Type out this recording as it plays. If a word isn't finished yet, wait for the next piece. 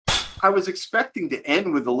I was expecting to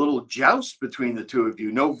end with a little joust between the two of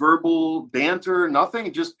you. No verbal banter,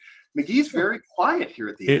 nothing. Just McGhee's very quiet here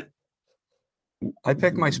at the end. I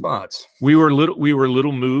picked my spots. We were a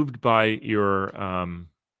little moved by your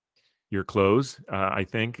clothes. I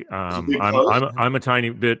think I'm a tiny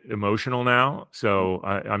bit emotional now, so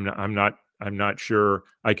I'm not sure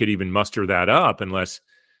I could even muster that up unless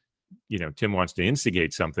Tim wants to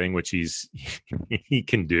instigate something, which he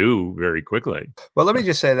can do very quickly. Well, let me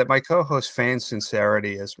just say that my co-host feigns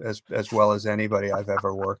sincerity as well as anybody I've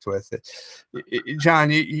ever worked with. John,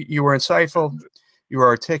 you were insightful, you were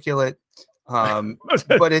articulate,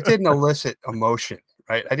 but it didn't elicit emotion,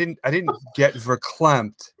 right? I didn't get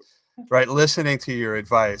verklempt, right, listening to your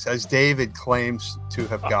advice, as David claims to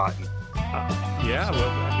have gotten. Yeah,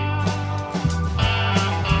 well,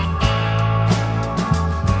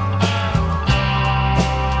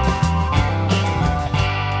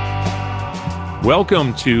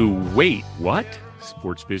 welcome to Wait, What?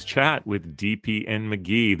 Sports Biz Chat with DP and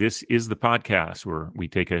McGhee. This is the podcast where we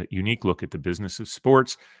take a unique look at the business of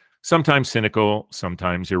sports, sometimes cynical,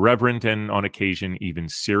 sometimes irreverent, and on occasion even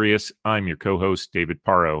serious. I'm your co-host, David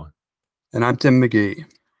Parro. And I'm Tim McGhee.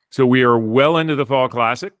 So we are well into the Fall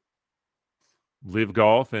Classic. Live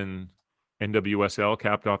Golf and NWSL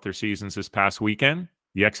capped off their seasons this past weekend.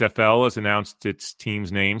 The XFL has announced its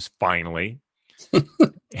teams' names, finally.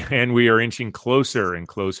 And we are inching closer and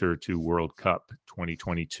closer to World Cup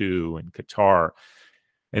 2022 in Qatar.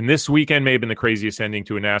 And this weekend may have been the craziest ending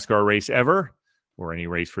to a NASCAR race ever, or any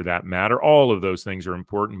race for that matter. All of those things are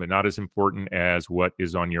important, but not as important as what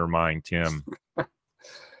is on your mind, Tim.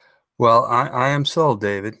 Well, I am sold,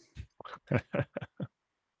 David.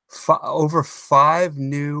 Over 5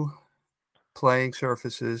 new playing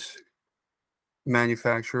surfaces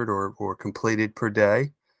manufactured or completed per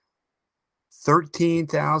day.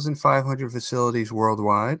 13,500 facilities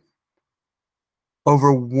worldwide.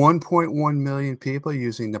 Over 1.1 million people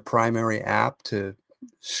using the primary app to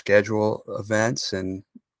schedule events and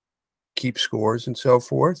keep scores and so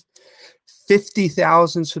forth.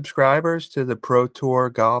 50,000 subscribers to the Pro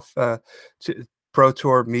Tour Pro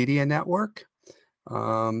Tour Media Network.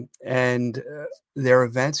 And their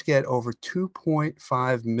events get over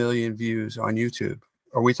 2.5 million views on YouTube.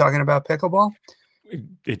 Are we talking about pickleball?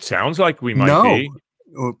 It sounds like we might be.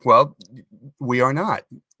 Well, we are not.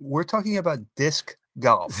 We're talking about disc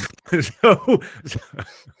golf.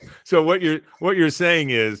 So what you're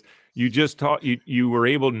saying is you were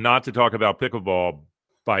able not to talk about pickleball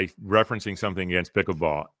by referencing something against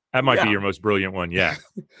pickleball. That might be your most brilliant one yet.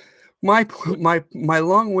 My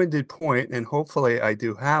long-winded point, and hopefully I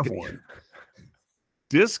do have one.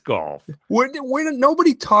 Disc golf.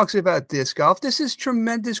 Nobody talks about disc golf. This is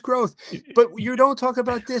tremendous growth, but you don't talk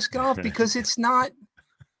about disc golf because it's not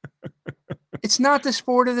the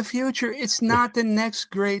sport of the future. It's not the next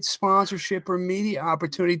great sponsorship or media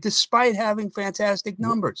opportunity, despite having fantastic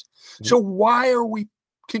numbers. So why are we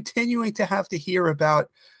continuing to have to hear about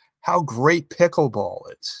how great pickleball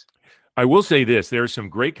is? I will say this, there's some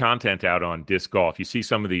great content out on disc golf. You see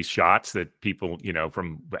some of these shots that people,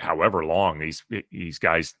 from however long these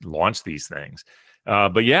guys launch these things.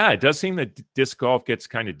 But yeah, it does seem that disc golf gets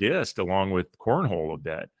kind of dissed along with cornhole a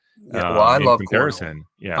bit. Yeah, well, I love comparison.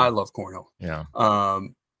 Cornhole. Yeah, I love cornhole. Yeah.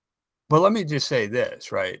 But let me just say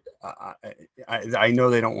this, right? I know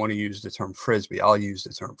they don't want to use the term frisbee. I'll use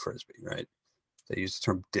the term frisbee, right? They use the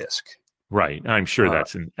term disc. Right. I'm sure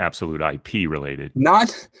that's an absolute IP related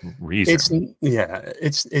reason.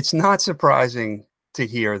 It's not surprising to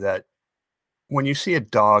hear that when you see a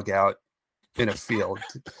dog out in a field,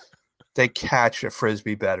 they catch a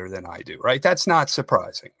frisbee better than I do, right? That's not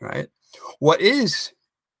surprising, right? What is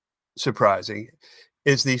surprising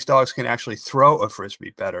is these dogs can actually throw a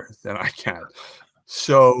frisbee better than I can.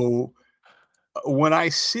 So when I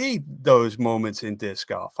see those moments in disc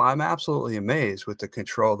golf, I'm absolutely amazed with the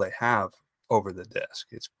control they have over the disc.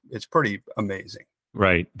 It's pretty amazing.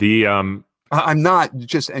 Right. I'm not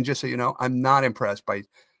just so you know, I'm not impressed by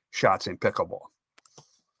shots in pickleball.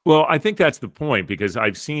 Well, I think that's the point, because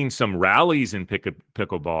I've seen some rallies in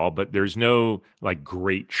pickleball, but there's no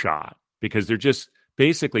great shot, because they're just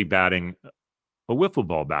basically batting a wiffle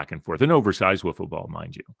ball back and forth, an oversized wiffle ball,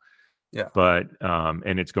 mind you. Yeah. But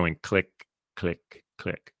and it's going click, click,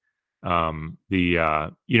 click. Draining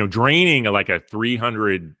a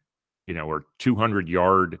 300 or 200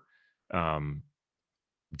 yard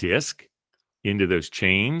disc into those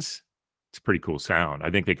chains, it's a pretty cool sound. I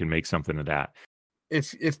think they can make something of that.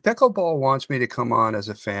 If pickleball wants me to come on as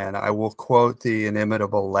a fan, I will quote the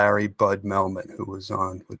inimitable Larry Bud Melman, who was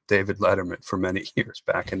on with David Letterman for many years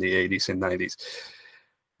back in the 80s and 90s.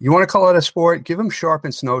 You want to call it a sport? Give them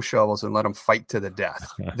sharpened snow shovels and let them fight to the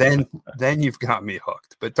death. Then you've got me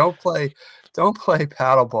hooked. But don't play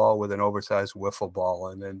paddleball with an oversized wiffle ball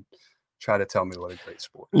and then try to tell me what a great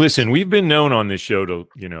sport is. Listen, we've been known on this show to,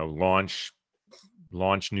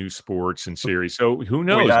 launch new sports and series. So who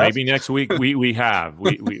knows? Maybe next week we have.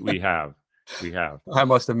 We have. I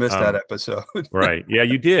must have missed that episode. Right. Yeah,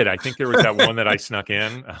 you did. I think there was that one that I snuck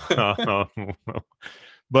in.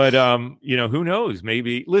 But who knows?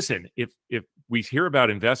 Maybe listen, if we hear about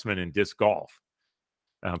investment in disc golf,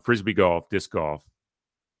 frisbee golf, disc golf.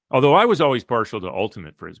 Although I was always partial to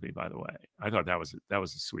ultimate frisbee, by the way. I thought that was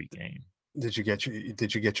a sweet game. Did you get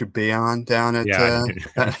your B on down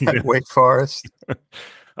at Wake Forest?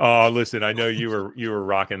 Oh, listen, I know you were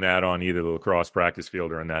rocking that on either the lacrosse practice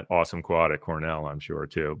field or in that awesome quad at Cornell, I'm sure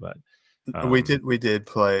too. But we did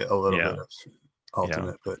play a little bit of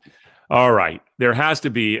ultimate, but all right, there has to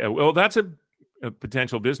be. That's a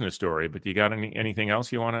potential business story. But you got anything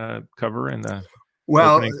else you want to cover in the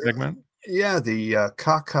opening segment? Yeah, the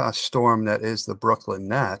caca storm that is the Brooklyn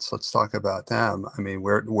Nets. Let's talk about them. I mean,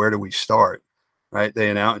 where do we start? Right?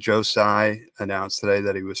 Joe Tsai announced today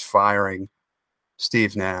that he was firing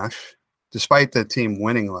Steve Nash, despite the team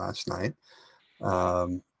winning last night.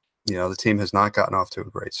 The team has not gotten off to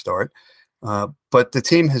a great start, but the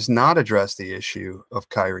team has not addressed the issue of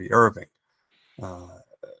Kyrie Irving.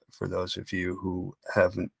 For those of you who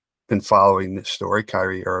haven't been following this story,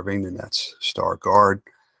 Kyrie Irving, the Nets star guard,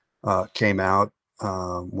 came out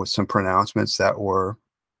with some pronouncements that were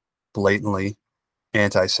blatantly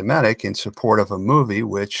anti-Semitic in support of a movie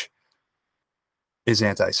which is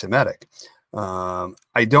anti-Semitic.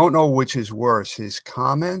 I don't know which is worse, his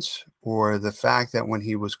comments or the fact that when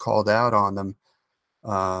he was called out on them,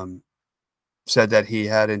 said that he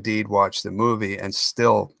had indeed watched the movie and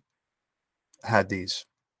still had these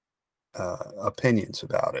opinions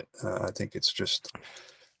about it. I think it's just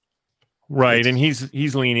right, and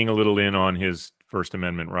he's leaning a little in on his First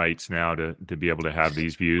Amendment rights now to be able to have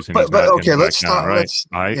these views. And but okay, let's stop. Right?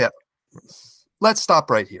 Let's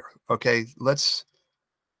stop right here. Okay,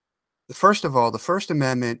 first of all, the First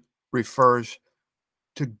Amendment refers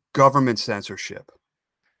to government censorship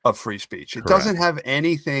of free speech. It doesn't have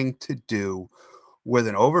anything to do with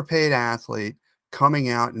an overpaid athlete coming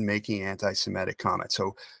out and making anti-Semitic comments.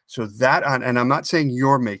 So that, and I'm not saying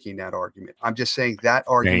you're making that argument. I'm just saying that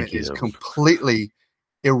argument is completely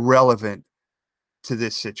irrelevant to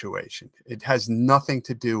this situation. It has nothing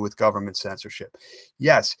to do with government censorship.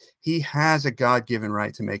 Yes, he has a God-given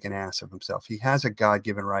right to make an ass of himself. He has a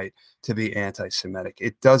God-given right to be anti-Semitic.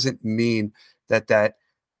 It doesn't mean that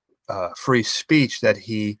free speech that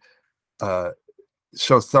he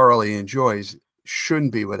so thoroughly enjoys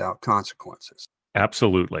shouldn't be without consequences.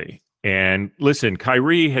 Absolutely. And listen,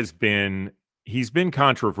 Kyrie he's been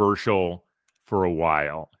controversial for a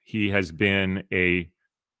while. He has been a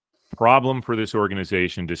problem for this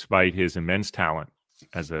organization despite his immense talent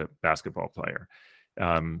as a basketball player.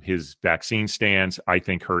 His vaccine stance, I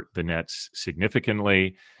think, hurt the Nets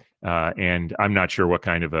significantly. And I'm not sure what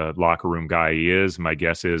kind of a locker room guy he is. My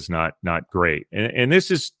guess is not great. And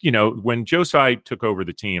this is, when Joe Tsai took over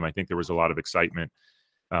the team, I think there was a lot of excitement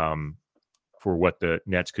for what the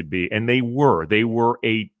Nets could be. And they were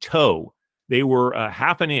a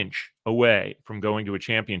half an inch away from going to a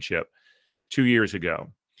championship 2 years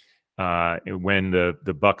ago when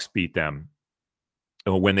the Bucks beat them,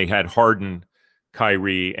 when they had Harden,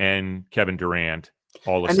 Kyrie, and Kevin Durant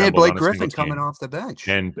all assembled. And they had Blake Griffin coming off the bench.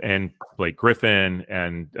 And Blake Griffin.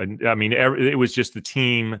 And I mean, it was just the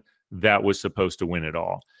team that was supposed to win it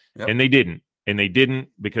all. Yep. And they didn't. And they didn't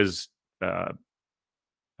because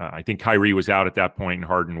I think Kyrie was out at that point and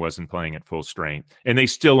Harden wasn't playing at full strength. And they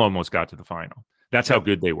still almost got to the final. That's how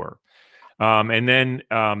good they were. And then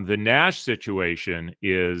the Nash situation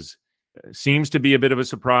seems to be a bit of a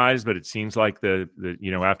surprise, but it seems like the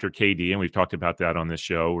after KD, and we've talked about that on this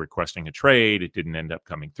show, requesting a trade, it didn't end up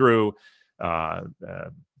coming through.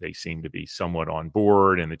 They seem to be somewhat on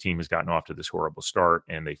board, and the team has gotten off to this horrible start,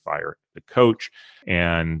 and they fire the coach.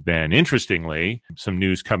 And then, interestingly, some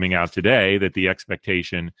news coming out today that the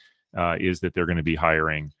expectation is that they're going to be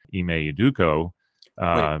hiring Ime Udoka.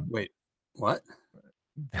 Wait, what?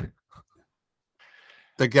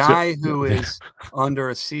 The guy who is under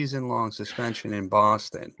a season-long suspension in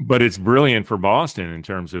Boston. But it's brilliant for Boston in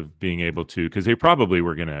terms of being able to, because he probably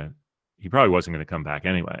wasn't going to come back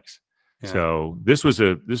anyways. Yeah. So this was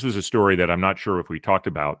a story that I'm not sure if we talked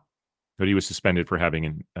about, but he was suspended for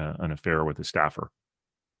having an affair with a staffer,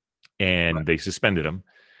 and they suspended him.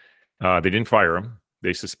 They didn't fire him;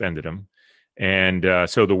 they suspended him, And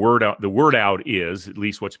so the word out is, at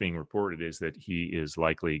least what's being reported, is that he is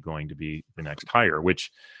likely going to be the next hire,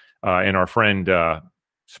 which, and our friend,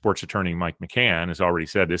 sports attorney Mike McCann has already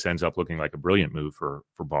said this ends up looking like a brilliant move for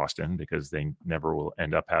Boston, because they never will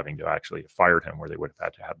end up having to actually have fired him, where they would have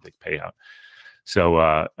had to have a big payout.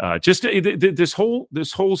 So just this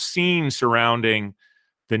whole scene surrounding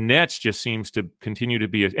the Nets just seems to continue to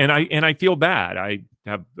be, and I feel bad. I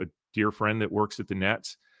have a dear friend that works at the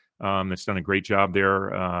Nets, that's done a great job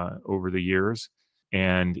there over the years,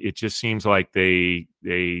 and it just seems like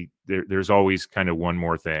there's always kind of one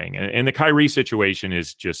more thing, and the Kyrie situation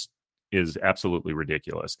is absolutely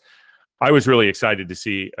ridiculous. I was really excited to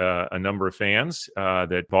see a number of fans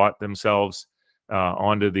that bought themselves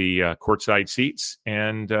onto the courtside seats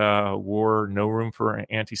and wore "No Room for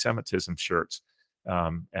Anti-Semitism" shirts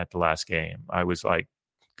at the last game. I was like,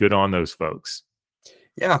 good on those folks.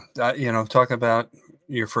 Yeah, talk about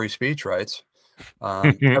your free speech rights.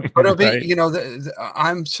 But it'll be, right.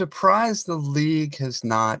 I'm surprised the league has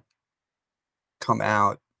not come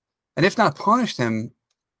out, and if not punished him,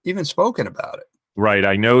 even spoken about it. Right.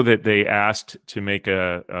 I know that they asked to make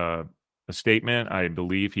a statement. I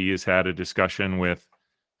believe he has had a discussion with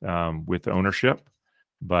ownership,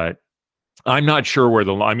 but I'm not sure where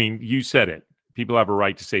I mean, you said it. People have a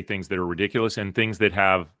right to say things that are ridiculous and things that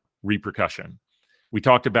have repercussion. We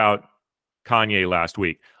talked about Kanye last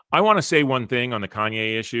week. I want to say one thing on the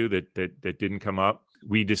Kanye issue that didn't come up.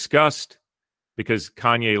 We discussed, because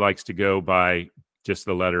Kanye likes to go by just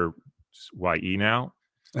the letter YE now.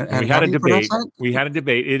 And we had a debate. We had a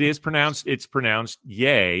debate. It's pronounced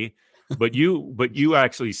yay, but you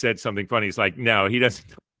actually said something funny. It's like, no, he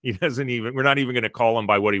doesn't even, we're not even going to call him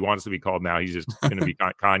by what he wants to be called now. He's just going to be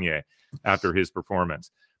Kanye after his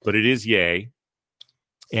performance. But it is yay.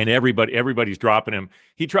 And everybody's dropping him.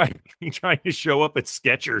 He tried to show up at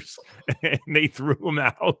Skechers, and they threw him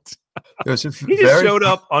out. He just showed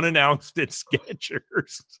up unannounced at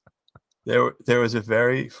Skechers. There was a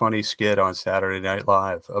very funny skit on Saturday Night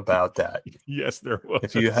Live about that. Yes, there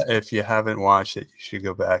was. If you haven't watched it, you should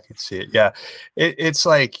go back and see it. Yeah, it's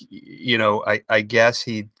like, I guess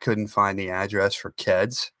he couldn't find the address for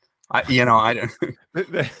Keds. I don't.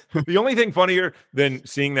 The only thing funnier than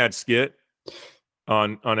seeing that skit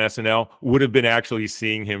on SNL would have been actually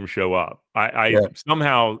seeing him show up.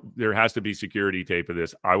 Somehow there has to be security tape of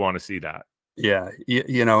this. I want to see that. Yeah,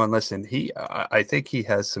 and listen, I think he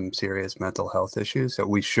has some serious mental health issues that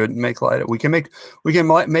we shouldn't make light of. We can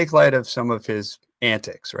make light of some of his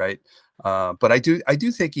antics, right? But I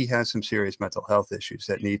do think he has some serious mental health issues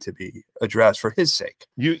that need to be addressed for his sake.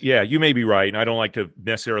 You may be right, and I don't like to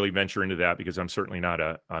necessarily venture into that, because I'm certainly not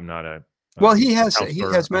a. Well, he has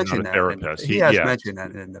mentioned that. He has mentioned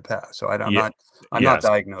that in the past. So I'm not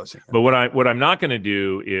diagnosing him. But what I'm not going to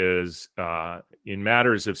do is, in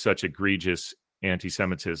matters of such egregious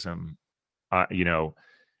anti-Semitism,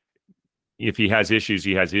 if he has issues,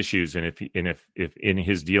 he has issues, and if in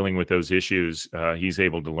his dealing with those issues, he's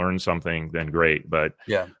able to learn something, then great. But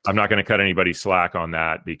I'm not going to cut anybody slack on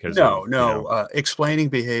that, because explaining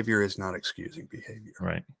behavior is not excusing behavior.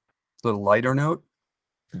 Right. Little lighter note.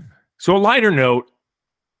 So a lighter note,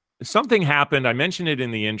 something happened. I mentioned it in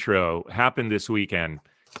the intro. Happened this weekend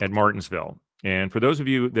at Martinsville. And for those of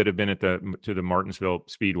you that have been to the Martinsville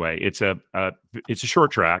Speedway, it's a short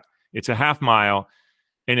track. It's a half mile,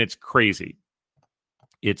 and it's crazy.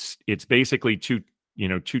 It's basically two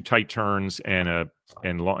tight turns and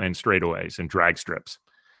straightaways and drag strips.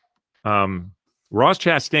 Ross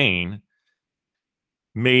Chastain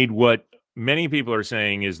made what many people are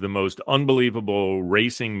saying is the most unbelievable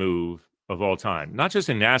racing move of all time, not just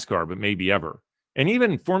in NASCAR, but maybe ever. And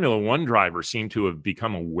even Formula One drivers seem to have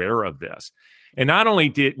become aware of this. And not only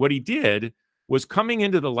did what he did was, coming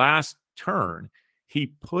into the last turn, he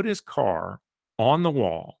put his car on the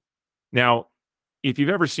wall. Now, if you've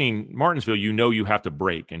ever seen Martinsville, you have to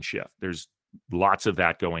brake and shift. There's lots of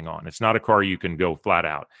that going on. It's not a car you can go flat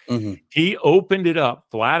out. Mm-hmm. He opened it up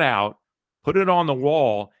flat out, put it on the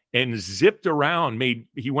wall, and zipped around.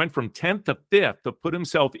 He went from 10th to 5th to put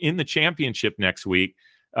himself in the championship next week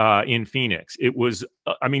in Phoenix. It was,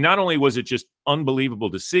 not only was it just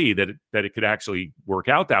unbelievable to see that it could actually work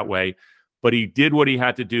out that way, but he did what he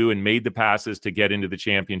had to do and made the passes to get into the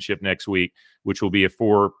championship next week, which will be a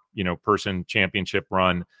 4-person championship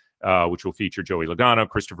run, which will feature Joey Logano,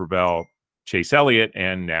 Christopher Bell, Chase Elliott,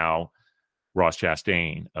 and now Ross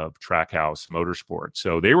Chastain of Trackhouse Motorsports.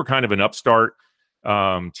 So they were kind of an upstart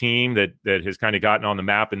team that has kind of gotten on the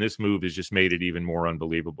map, and this move has just made it even more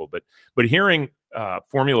unbelievable. But hearing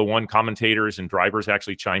Formula One commentators and drivers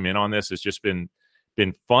actually chime in on this has just been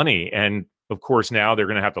funny. And of course, now they're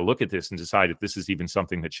going to have to look at this and decide if this is even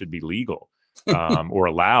something that should be legal or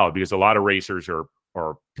allowed, because a lot of racers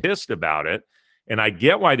are pissed about it. And I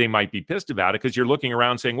get why they might be pissed about it, because you're looking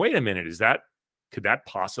around saying, wait a minute, could that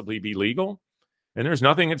possibly be legal? And there's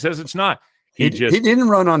nothing that says it's not. He didn't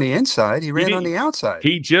run on the inside. He ran on the outside.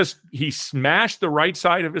 He smashed the right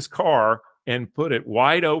side of his car and put it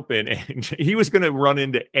wide open. And he was going to run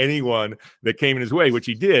into anyone that came in his way, which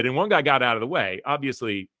he did. And one guy got out of the way.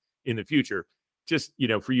 Obviously, in the future, just,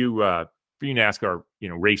 for you NASCAR,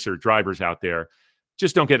 racer drivers out there,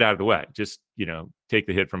 just don't get out of the way. Just, take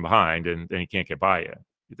the hit from behind, and then he can't get by you.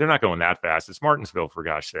 They're not going that fast. It's Martinsville, for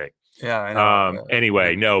gosh sake. Yeah, I know.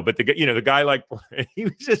 Anyway, no, but the guy, like, he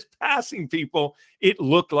was just passing people. It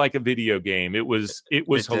looked like a video game. It was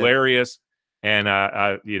hilarious. And,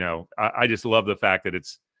 I just love the fact that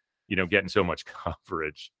it's, getting so much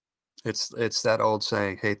coverage. It's that old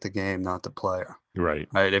saying, hate the game, not the player. Right.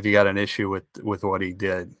 Right. If you got an issue with what he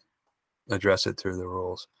did, address it through the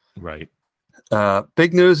rules. Right.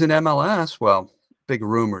 Big news in MLS. Well, big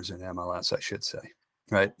rumors in MLS, I should say.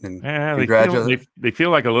 Right. And they feel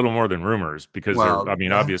like a little more than rumors, because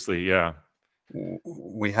obviously, yeah.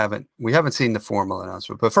 We haven't seen the formal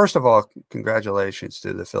announcement. But first of all, congratulations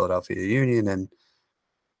to the Philadelphia Union and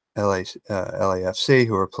LAFC,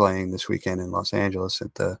 who are playing this weekend in Los Angeles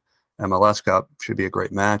at the MLS Cup. Should be a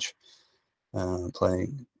great match.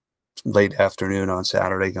 Playing late afternoon on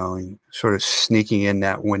Saturday, sort of sneaking in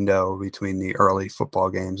that window between the early football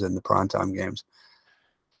games and the primetime games.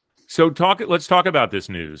 So let's talk about this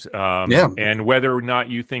news, and whether or not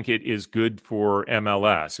you think it is good for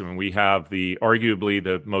MLS. I mean, we have arguably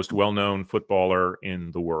the most well-known footballer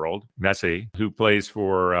in the world, Messi, who plays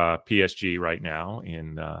for PSG right now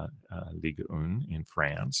in Ligue 1 in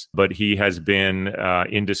France. But he has been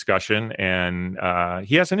in discussion, and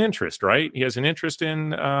he has an interest, right? He has an interest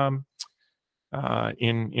in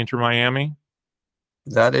Inter Miami.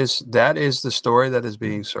 That is the story that is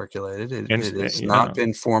being circulated. It has not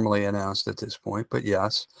been formally announced at this point, but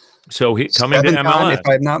yes. So coming to MLS, if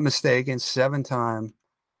I'm not mistaken, 7-time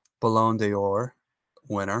Ballon d'Or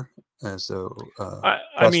winner as the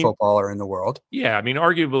best footballer in the world. Yeah, I mean,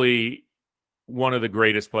 arguably one of the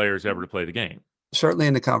greatest players ever to play the game. Certainly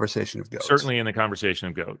in the conversation of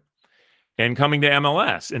GOAT. And coming to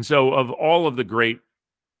MLS. And so of all of the great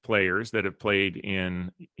players that have played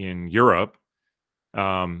in Europe,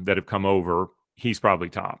 that have come over, he's probably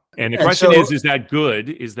top. And the question is that good?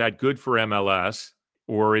 Is that good for MLS,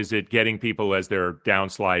 or is it getting people as they're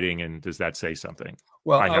downsliding? And does that say something?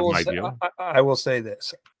 Well, I will say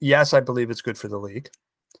this. Yes, I believe it's good for the league.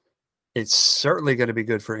 It's certainly going to be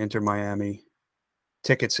good for Inter Miami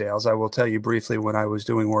ticket sales. I will tell you briefly, when I was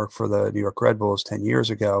doing work for the New York Red Bulls 10 years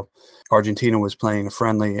ago, Argentina was playing a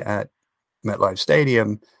friendly at MetLife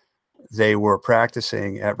Stadium. They were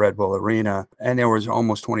practicing at Red Bull Arena, and there was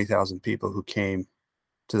almost 20,000 people who came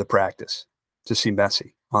to the practice to see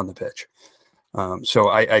Messi on the pitch. So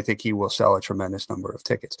I think he will sell a tremendous number of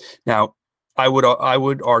tickets. Now, I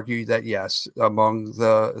would argue that, yes, among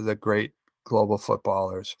the great global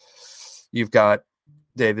footballers, you've got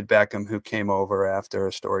David Beckham, who came over after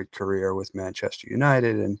a storied career with Manchester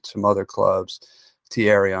United and some other clubs,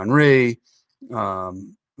 Thierry Henry,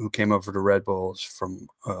 who came over to Red Bulls from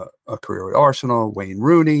a career with Arsenal, Wayne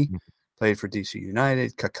Rooney, played for DC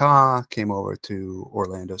United, Kaká came over to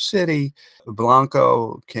Orlando City,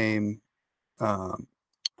 Blanco came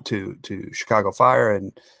to Chicago Fire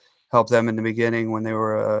and helped them in the beginning when they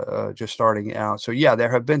were just starting out. So, yeah,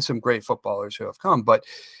 there have been some great footballers who have come, but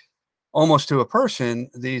almost to a person,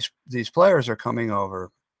 these players are coming over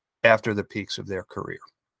after the peaks of their career.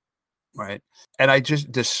 Right. And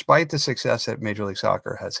despite the success that Major League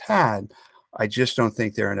Soccer has had, I just don't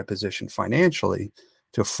think they're in a position financially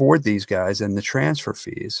to afford these guys and the transfer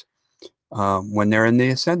fees when they're in the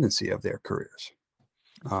ascendancy of their careers.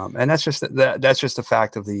 And that's just a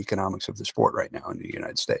fact of the economics of the sport right now in the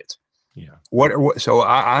United States. Yeah. So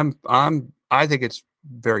I think it's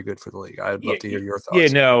very good for the league. I'd love to hear your thoughts. Yeah,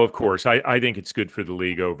 no, of course. I think it's good for the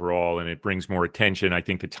league overall, and it brings more attention. I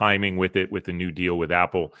think the timing with the new deal with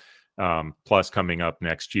Apple Plus coming up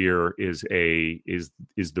next year is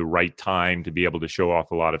the right time to be able to show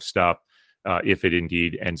off a lot of stuff if it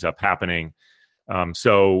indeed ends up happening.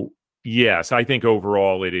 So yes, I think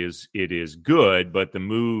overall it is good, but the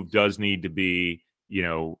move does need to be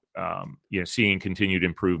seeing continued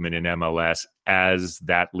improvement in MLS as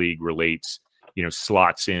that league relates,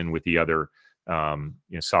 slots in with the other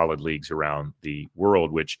solid leagues around the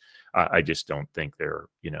world, which I just don't think they're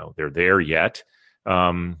there yet.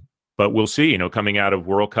 But we'll see. Coming out of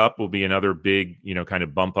World Cup will be another big, kind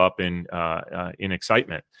of bump up in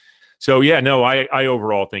excitement. So yeah, no, I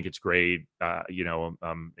overall think it's great.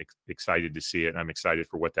 I'm excited to see it. I'm excited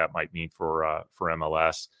for what that might mean for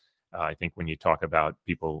MLS. I think when you talk about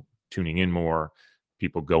people tuning in more,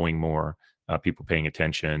 people going more, people paying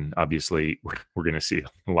attention, obviously we're going to see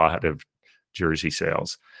a lot of jersey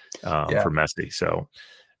sales for Messi. So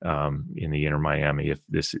in the Inter Miami, if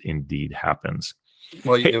this indeed happens.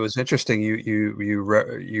 Well, it was interesting.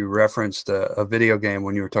 You referenced a video game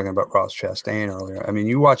when you were talking about Ross Chastain earlier. I mean,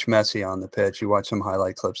 you watch Messi on the pitch. You watch some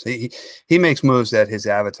highlight clips. He makes moves that his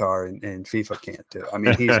avatar in FIFA can't do. I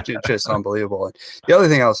mean, he's just unbelievable. And the other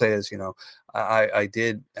thing I'll say is, I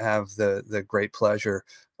did have the great pleasure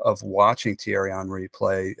of watching Thierry Henry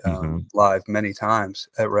play live many times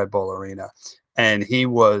at Red Bull Arena, and he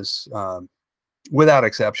was without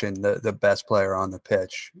exception the best player on the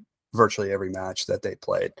pitch virtually every match that they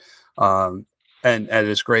played. And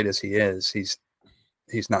as great as he is, he's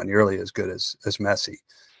not nearly as good as Messi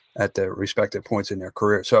at the respective points in their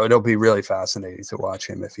career. So it'll be really fascinating to watch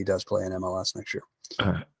him if he does play in MLS next year.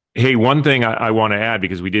 Hey, one thing I want to add,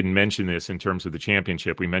 because we didn't mention this in terms of the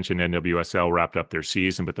championship. We mentioned NWSL wrapped up their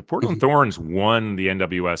season, but the Portland Thorns won the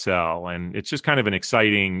NWSL, and it's just kind of an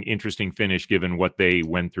exciting, interesting finish given what they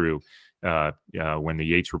went through when the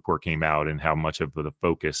Yates report came out and how much of the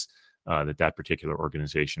focus that particular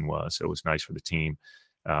organization was. So it was nice for the team,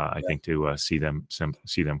 I think, to see them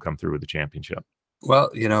come through with the championship.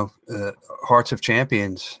 Well, hearts of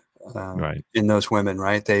champions right in those women,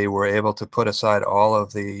 right? They were able to put aside all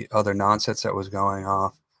of the other nonsense that was going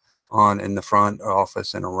on in the front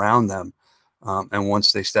office and around them. And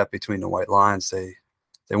once they stepped between the white lines, they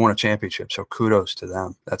won a championship. So kudos to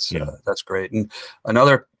them. That's great. And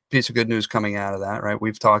another piece of good news coming out of that, right?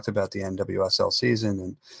 We've talked about the NWSL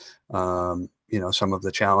season and, some of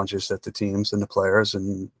the challenges that the teams and the players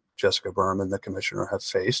and Jessica Berman, the commissioner, have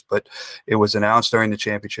faced. But it was announced during the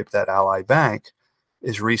championship that Ally Bank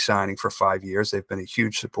is re-signing for 5 years. They've been a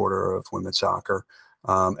huge supporter of women's soccer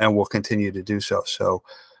and will continue to do so. So,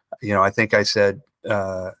 I think I said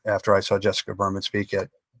after I saw Jessica Berman speak at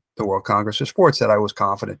the World Congress of Sports that I was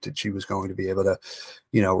confident that she was going to be able to,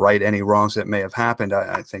 right any wrongs that may have happened.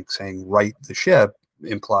 I think saying right the ship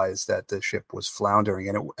implies that the ship was floundering,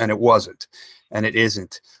 and it wasn't, and it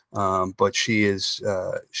isn't. But she is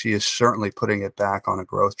certainly putting it back on a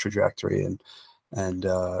growth trajectory, and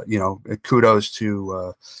kudos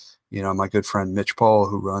to my good friend Mitch Pohl,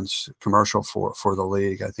 who runs commercial for the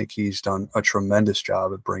league. I think he's done a tremendous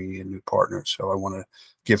job of bringing in new partners. So I want to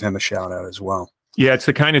give him a shout out as well. Yeah, it's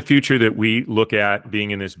the kind of future that we look at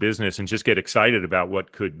being in this business and just get excited about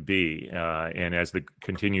what could be. And as the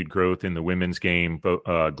continued growth in the women's game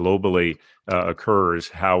globally occurs,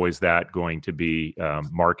 how is that going to be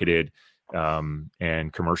marketed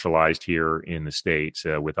and commercialized here in the States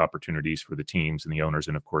with opportunities for the teams and the owners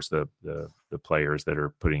and, of course, the players that are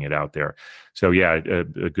putting it out there. So, yeah, a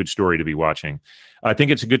good story to be watching. I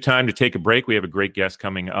think it's a good time to take a break. We have a great guest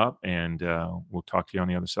coming up, and we'll talk to you on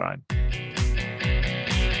the other side.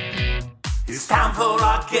 It's time for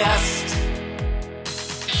our guest.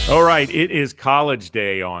 All right, it is college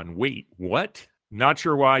day on. Wait, what? Not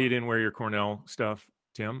sure why you didn't wear your Cornell stuff,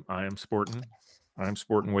 Tim. I am sporting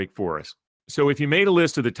Wake Forest. So if you made a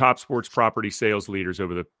list of the top sports property sales leaders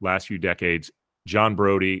over the last few decades, John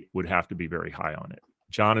Brody would have to be very high on it.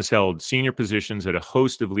 John has held senior positions at a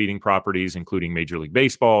host of leading properties, including Major League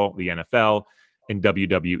Baseball, the NFL, and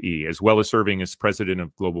WWE, as well as serving as president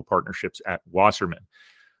of global partnerships at Wasserman.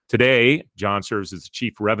 Today, John serves as the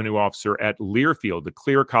Chief Revenue Officer at LEARFIELD, the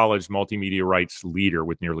clear college multimedia rights leader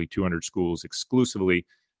with nearly 200 schools exclusively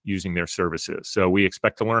using their services. So we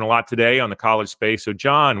expect to learn a lot today on the college space. So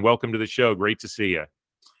John, welcome to the show. Great to see you.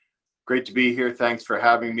 Great to be here. Thanks for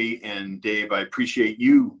having me. And Dave, I appreciate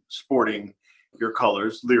you sporting your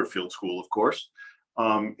colors, Learfield School, of course.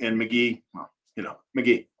 And McGhee,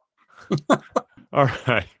 McGhee. All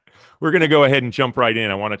right. We're going to go ahead and jump right in.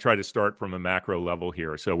 I want to try to start from a macro level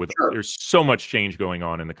here. So there's so much change going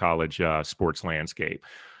on in the college sports landscape.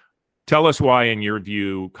 Tell us why, in your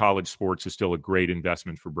view, college sports is still a great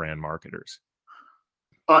investment for brand marketers.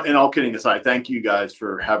 And all kidding aside, thank you guys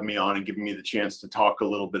for having me on and giving me the chance to talk a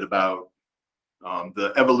little bit about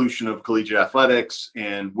the evolution of collegiate athletics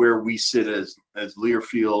and where we sit as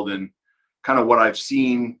Learfield and kind of what I've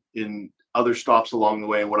seen in other stops along the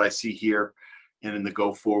way and what I see here and in the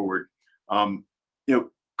go forward.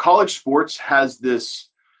 College sports has this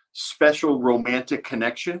special romantic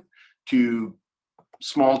connection to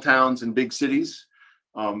small towns and big cities,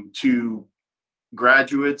 to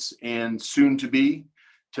graduates and soon to be,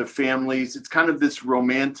 to families. It's kind of this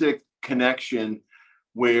romantic connection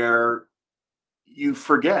where you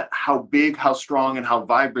forget how big, how strong, and how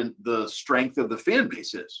vibrant the strength of the fan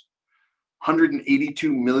base is.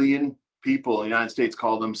 182 million people in the United States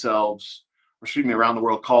around the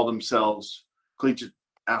world call themselves collegiate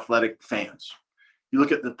athletic fans. You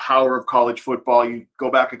look at the power of college football. You go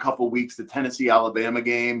back a couple of weeks, the Tennessee-Alabama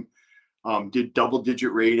game did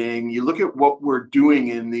double-digit rating. You look at what we're doing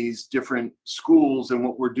in these different schools and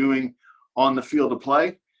what we're doing on the field of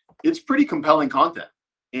play, it's pretty compelling content.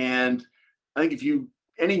 And I think if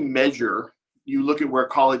any measure, you look at where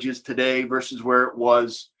college is today versus where it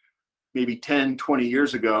was maybe 10, 20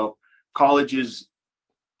 years ago, college is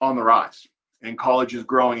on the rise and college is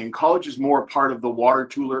growing, and college is more a part of the water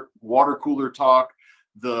cooler talk,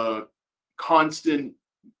 the constant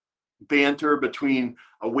banter between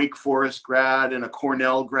a Wake Forest grad and a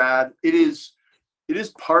Cornell grad. It is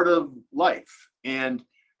part of life, and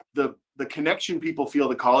the connection people feel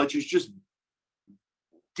to college is just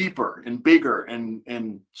deeper and bigger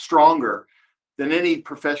and stronger than any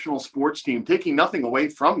professional sports team, taking nothing away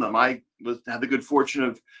from them. I had the good fortune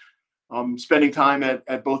of spending time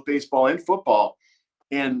at both baseball and football,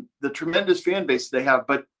 and the tremendous fan base they have.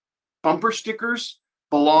 But bumper stickers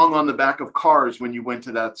belong on the back of cars when you went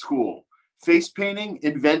to that school. Face painting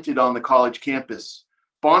invented on the college campus.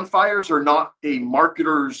 Bonfires are not a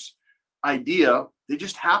marketer's idea. They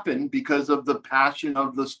just happen because of the passion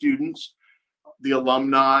of the students, the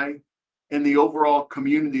alumni, and the overall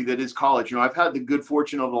community that is college. I've had the good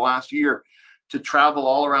fortune over the last year to travel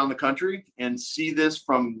all around the country and see this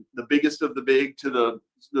from the biggest of the big to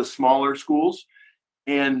the smaller schools.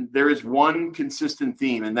 And there is one consistent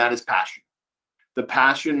theme, and that is passion. The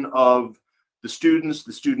passion of the students,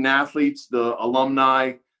 the student athletes, the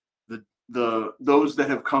alumni, those that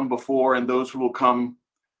have come before and those who will come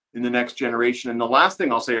in the next generation. And the last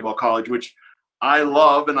thing I'll say about college, which I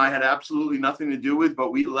love and I had absolutely nothing to do with,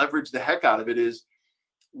 but we leverage the heck out of it, is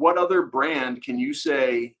what other brand can you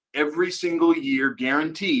say every single year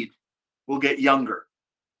guaranteed will get younger?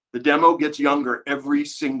 The demo gets younger every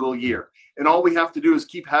single year. And all we have to do is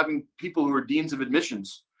keep having people who are deans of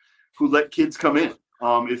admissions who let kids come in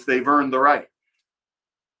if they've earned the right.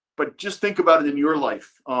 But just think about it in your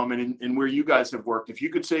life and in where you guys have worked. If you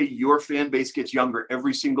could say your fan base gets younger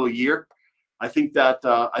every single year, I think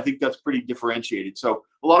that's pretty differentiated. So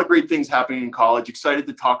a lot of great things happening in college. Excited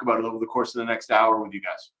to talk about it over the course of the next hour with you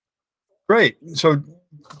guys. Great. So,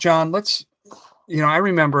 John, I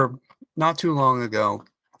remember not too long ago,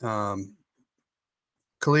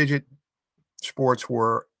 collegiate sports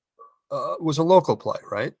was a local play,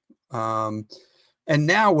 right? And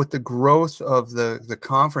now with the growth of the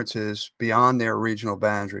conferences beyond their regional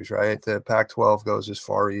boundaries, right? The Pac-12 goes as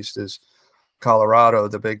far east as Colorado.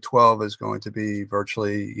 The Big 12 is going to be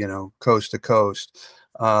virtually, coast to coast.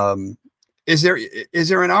 Is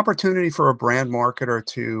there an opportunity for a brand marketer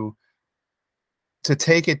to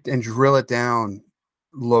take it and drill it down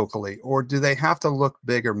locally, or do they have to look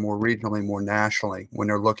bigger, more regionally, more nationally when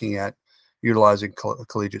they're looking at utilizing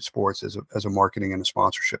collegiate sports as a marketing and a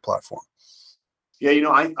sponsorship platform?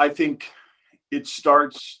 Yeah, I think it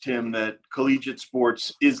starts, Tim, that collegiate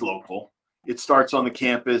sports is local. It starts on the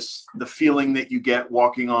campus. The feeling that you get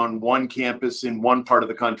walking on one campus in one part of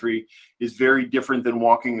the country is very different than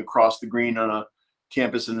walking across the green on a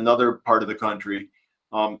campus in another part of the country.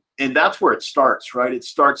 And that's where it starts, right? It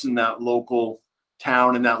starts in that local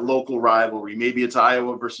town and that local rivalry. Maybe it's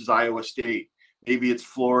Iowa versus Iowa State. Maybe it's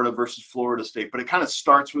Florida versus Florida State. But it kind of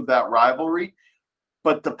starts with that rivalry.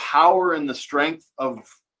 But the power and the strength of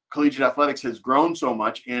collegiate athletics has grown so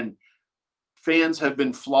much, and fans have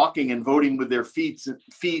been flocking and voting with their feet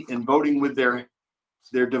and voting with their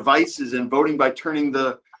devices and voting by turning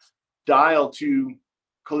the dial to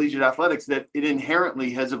collegiate athletics, that it inherently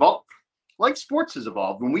has evolved. Like sports has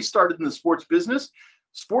evolved. When we started in the sports business,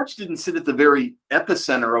 sports didn't sit at the very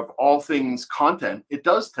epicenter of all things content. It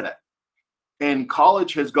does today. And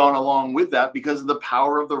college has gone along with that because of the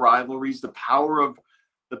power of the rivalries, the power of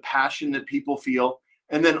the passion that people feel,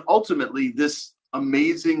 and then ultimately this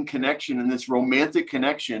amazing connection and this romantic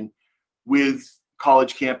connection with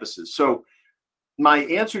college campuses. So my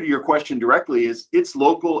answer to your question directly is it's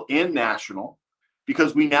local and national,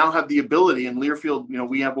 because we now have the ability in Learfield.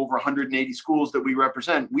 We have over 180 schools that we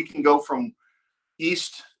represent. We can go from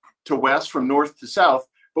east to west, from north to south,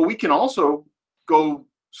 but we can also go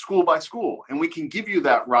school by school, and we can give you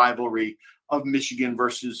that rivalry of Michigan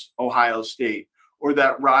versus Ohio State, or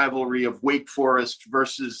that rivalry of Wake Forest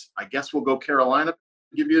versus, I guess we'll go Carolina.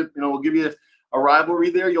 We'll give you a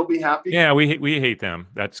rivalry there. You'll be happy. Yeah, we hate them.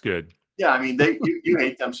 That's good. Yeah, I mean, you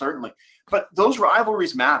hate them certainly, but those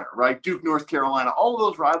rivalries matter, right? Duke, North Carolina, all of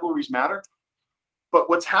those rivalries matter. But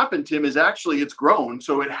what's happened, Tim, is actually it's grown.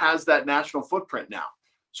 So it has that national footprint now.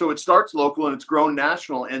 So it starts local and it's grown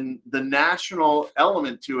national. And the national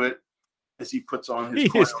element to it, as he puts on his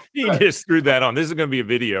he just threw that on. This is going to be a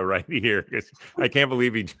video right here. I can't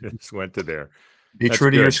believe he just went to there. Be true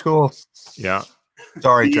to your school. Yeah.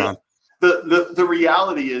 Sorry, John. The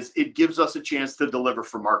reality is it gives us a chance to deliver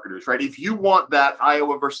for marketers, right? If you want that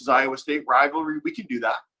Iowa versus Iowa State rivalry, we can do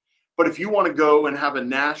that. But if you want to go and have a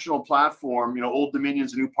national platform, Old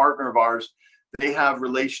Dominion's a new partner of ours. They have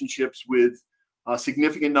relationships with a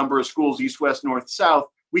significant number of schools, east, west, north, south.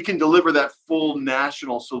 We can deliver that full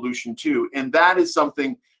national solution too. And that is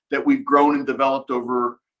something that we've grown and developed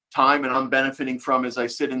over time, and I'm benefiting from as I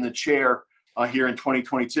sit in the chair here in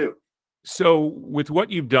 2022. So with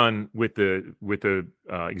what you've done with the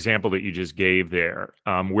example that you just gave there,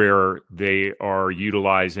 where they are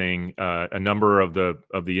utilizing a number of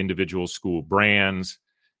the individual school brands,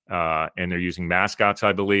 and they're using mascots,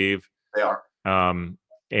 I believe. They are.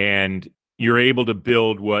 And you're able to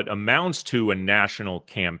build what amounts to a national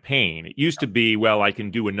campaign. It used to be, well, I can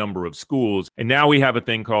do a number of schools. And now we have a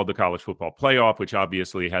thing called the College Football Playoff, which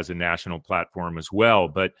obviously has a national platform as well.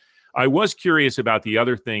 But I was curious about the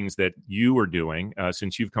other things that you are doing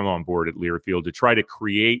since you've come on board at Learfield to try to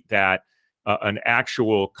create that an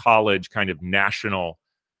actual college kind of national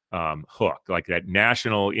hook, like that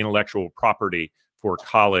national intellectual property for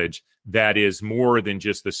college that is more than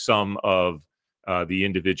just the sum of the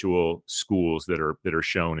individual schools that are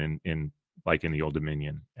shown in like in the Old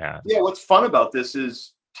Dominion ads. Yeah, what's fun about this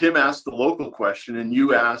is Tim asked the local question and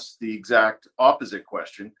you asked the exact opposite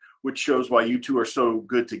question, which shows why you two are so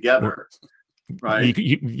good together, right?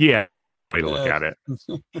 Yeah, way to look at it.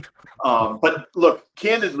 But look,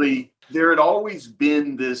 candidly, there had always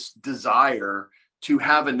been this desire to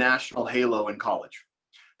have a national halo in college.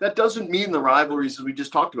 That doesn't mean the rivalries that we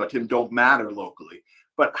just talked about, Tim, don't matter locally.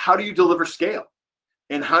 But how do you deliver scale?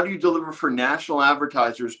 And how do you deliver for national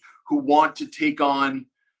advertisers who want to take on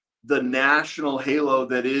the national halo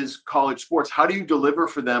that is college sports? How do you deliver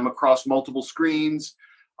for them across multiple screens,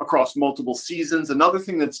 across multiple seasons? Another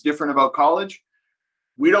thing that's different about college,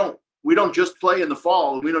 we don't just play in the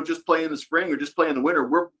fall, we don't just play in the spring or just play in the winter.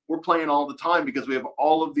 We're playing all the time because we have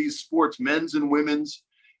all of these sports, men's and women's,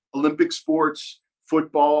 Olympic sports,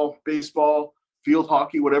 football, baseball, field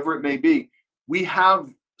hockey, whatever it may be. We have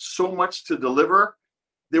so much to deliver.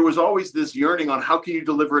 There was always this yearning on how can you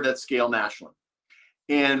deliver it at scale nationally.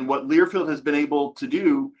 And what Learfield has been able to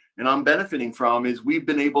do, and I'm benefiting from, is we've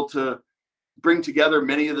been able to bring together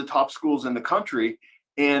many of the top schools in the country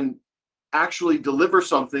and actually deliver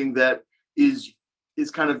something that is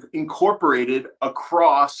kind of incorporated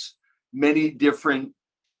across many different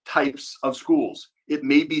types of schools. It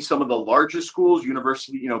may be some of the largest schools,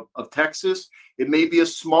 University, of Texas. It may be a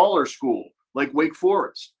smaller school like Wake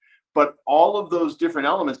Forest. But all of those different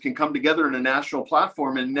elements can come together in a national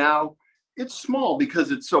platform. And now it's small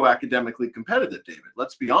because it's so academically competitive, David.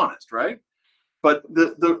 Let's be honest, right? But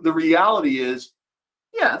the reality is,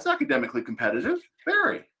 yeah, it's academically competitive.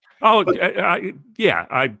 Very. Oh, yeah,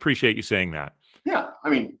 I appreciate you saying that. Yeah, I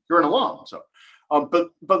mean, you're an alum, so.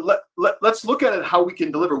 But let's look at it how we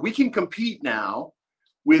can deliver. We can compete now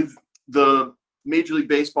with the Major League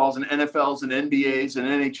Baseballs and NFLs and NBAs and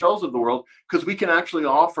NHLs of the world because we can actually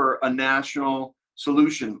offer a national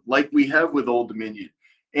solution like we have with Old Dominion.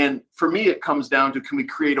 And for me, it comes down to, can we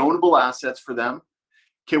create ownable assets for them?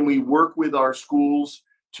 Can we work with our schools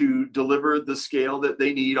to deliver the scale that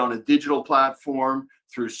they need on a digital platform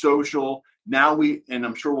through social? Now and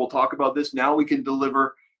I'm sure we'll talk about this, now we can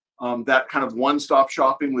deliver that kind of one-stop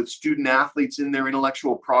shopping with student athletes in their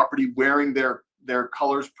intellectual property, wearing their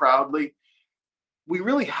colors proudly. We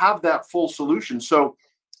really have that full solution. So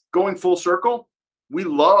going full circle, we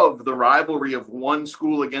love the rivalry of one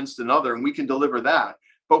school against another, and we can deliver that.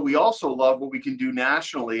 But we also love what we can do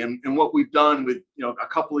nationally, and what we've done with a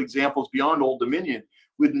couple examples beyond Old Dominion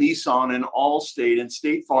with Nissan and Allstate and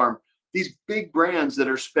State Farm, these big brands that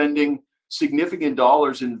are spending significant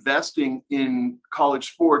dollars investing in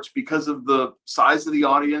college sports because of the size of the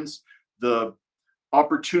audience, the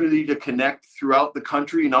opportunity to connect throughout the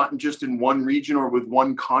country, not just in one region or with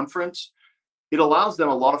one conference. It allows them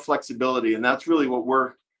a lot of flexibility, and that's really what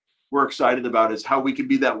we're excited about, is how we can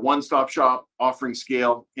be that one-stop shop offering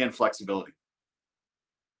scale and flexibility.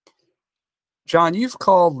 John, you've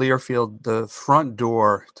called Learfield the front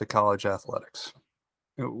door to college athletics.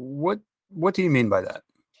 What do you mean by that?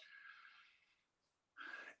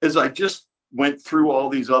 As I just went through all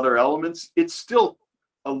these other elements, it's still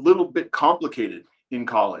a little bit complicated in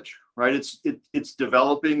college, right? It's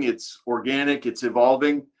developing, it's organic, it's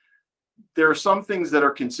evolving. there are some things that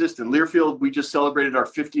are consistent. Learfield, we just celebrated our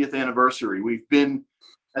 50th anniversary. We've been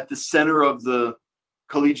at the center of the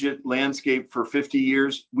collegiate landscape for 50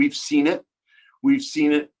 years. We've seen it. We've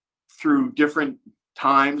seen it through different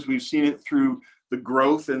times. We've seen it through the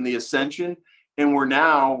growth and the ascension. And we're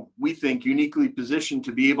now, we think, uniquely positioned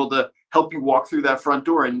to be able to help you walk through that front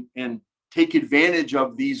door and take advantage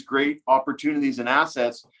of these great opportunities and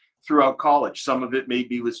assets throughout college. Some of it may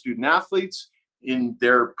be with student athletes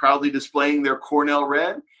they're proudly displaying their Cornell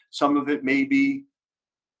red. Some of it may be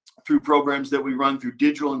through programs that we run through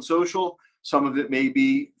digital and social. Some of it may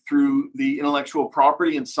be through the intellectual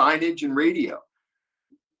property and signage and radio.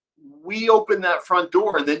 We open that front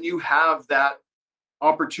door, and then you have that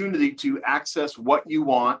opportunity to access what you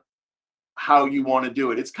want, how you want to do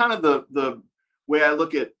it. It's kind of the way I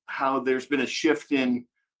look at how there's been a shift in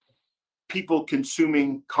people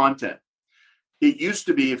consuming content. It used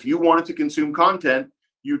to be if you wanted to consume content,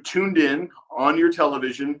 you tuned in on your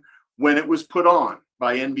television when it was put on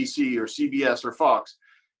by NBC or CBS or Fox.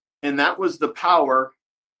 And that was the power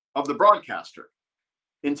of the broadcaster.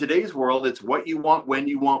 In today's world, it's what you want, when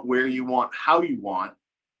you want, where you want, how you want.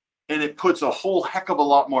 And it puts a whole heck of a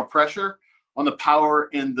lot more pressure on the power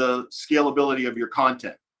and the scalability of your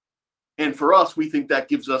content. And for us, we think that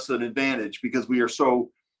gives us an advantage because we are so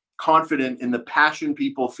confident in the passion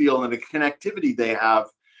people feel and the connectivity they have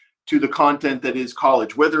to the content that is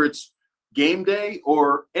college, whether it's game day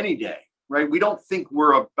or any day, right? We don't think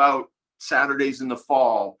we're about Saturdays in the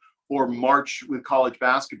fall or March with college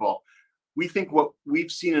basketball. We think what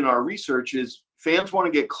we've seen in our research is fans want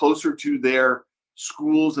to get closer to their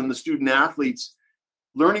schools and the student athletes,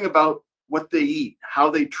 learning about what they eat,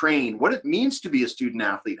 how they train, what it means to be a student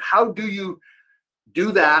athlete. How do you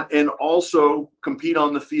do that and also compete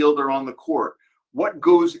on the field or on the court? What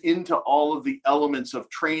goes into all of the elements of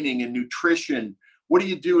training and nutrition? What do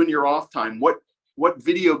you do in your off time? What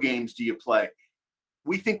video games do you play?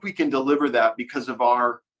 We think we can deliver that because of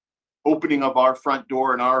our opening of our front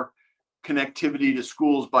door and our connectivity to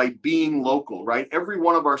schools by being local, right? Every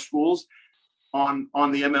one of our schools on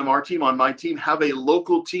the MMR team, on my team, have a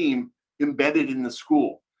local team embedded in the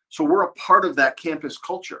school. So we're a part of that campus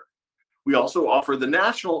culture. We also offer the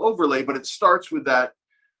national overlay, but it starts with that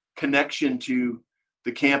connection to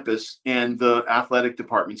the campus and the athletic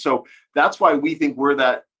department. So that's why we think we're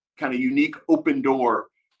that kind of unique open door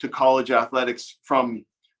to college athletics from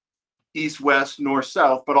east, west, north,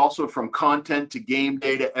 south, but also from content to game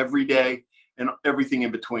day to every day and everything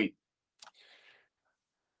in between.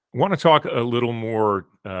 I want to talk a little more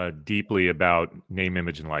deeply about name,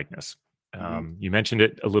 image, and likeness. You mentioned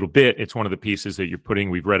it a little bit. It's one of the pieces that you're putting.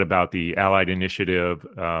 We've read about the Allied Initiative,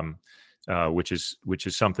 which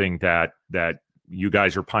is something that you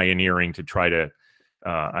guys are pioneering to try to,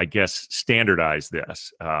 I guess, standardize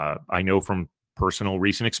this. I know from personal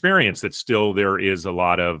recent experience that still there is a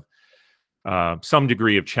lot of some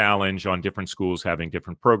degree of challenge on different schools having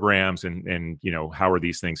different programs and how are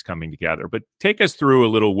these things coming together. But take us through a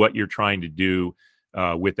little what you're trying to do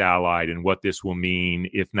with Allied and what this will mean,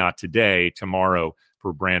 if not today, tomorrow,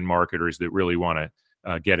 for brand marketers that really want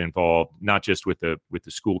to get involved, not just with the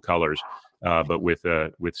school colors, but with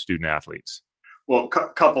student athletes. Well,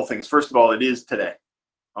 couple things. First of all, it is today,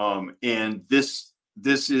 and this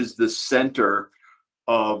is the center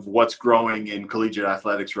of what's growing in collegiate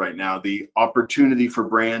athletics right now, the opportunity for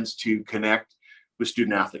brands to connect with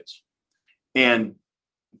student athletes. And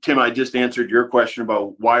Tim, I just answered your question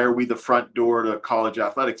about why are we the front door to college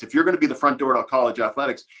athletics. If you're going to be the front door to college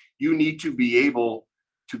athletics, you need to be able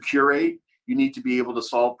to curate, you need to be able to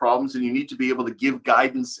solve problems, and you need to be able to give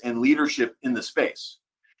guidance and leadership in the space.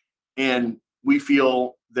 And we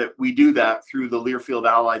feel that we do that through the Learfield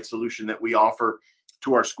Allied solution that we offer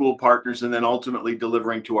to our school partners and then ultimately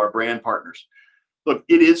delivering to our brand partners. Look,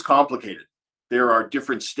 it is complicated. There are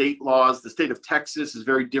different state laws. The state of Texas is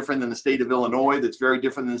very different than the state of Illinois. That's very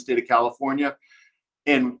different than the state of California.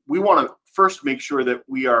 And we want to first make sure that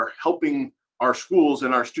we are helping our schools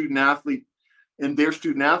and our student athlete and their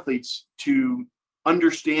student athletes to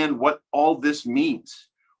understand what all this means,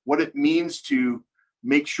 what it means to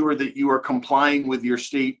make sure that you are complying with your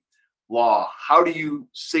state law. How do you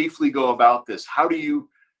safely go about this? How do you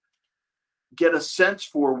get a sense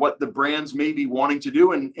for what the brands may be wanting to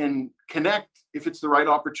do and connect if it's the right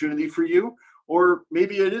opportunity for you, or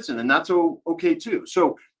maybe it isn't, and that's okay too.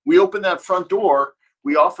 So we open that front door.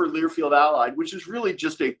 We offer Learfield Allied, which is really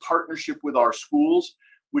just a partnership with our schools,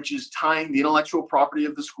 which is tying the intellectual property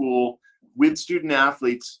of the school with student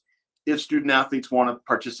athletes if student athletes want to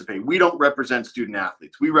participate. We don't represent student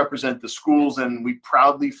athletes. We represent the schools, and we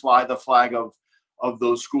proudly fly the flag of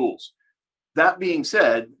those schools. that being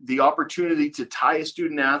said, the opportunity to tie a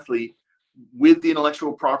student athlete with the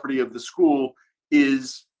intellectual property of the school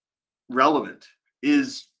is relevant,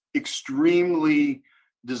 is extremely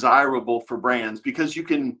desirable for brands, because you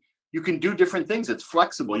can do different things. It's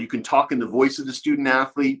flexible. You can talk in the voice of the student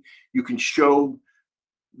athlete. You can show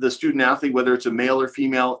the student athlete, whether it's a male or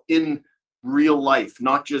female, in real life,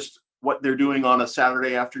 not just what they're doing on a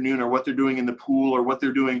Saturday afternoon or what they're doing in the pool or what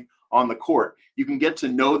they're doing on the court. You can get to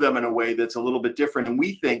know them in a way that's a little bit different. And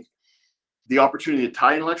we think the opportunity to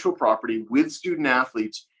tie intellectual property with student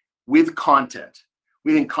athletes, with content,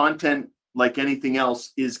 we think content, like anything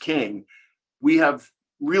else, is king. We have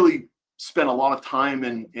really spent a lot of time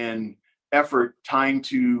and effort trying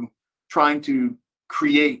to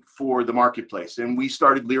create for the marketplace. And we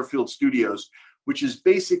started LEARFIELD Studios, which is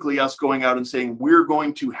basically us going out and saying, we're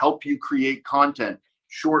going to help you create content,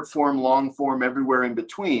 short form, long form, everywhere in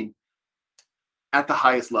between, at the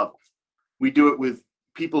highest level. We do it with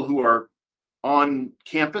people who are on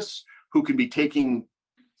campus, who can be taking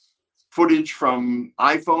footage from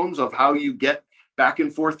iPhones of how you get back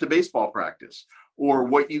and forth to baseball practice, or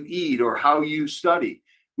what you eat, or how you study.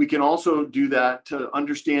 We can also do that to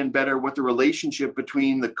understand better what the relationship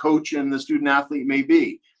between the coach and the student athlete may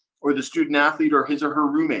be, or the student athlete or his or her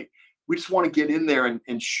roommate. We just want to get in there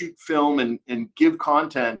and shoot film and give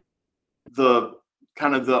content the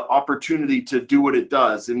kind of the opportunity to do what it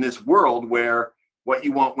does in this world where what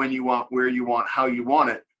you want, when you want, where you want, how you want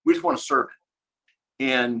it, we just want to serve it.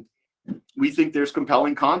 And we think there's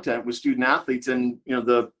compelling content with student athletes. And, you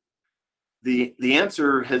know, the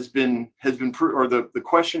answer has been or the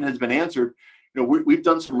question has been answered. You know, we've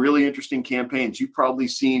done some really interesting campaigns. You've probably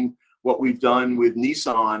seen what we've done with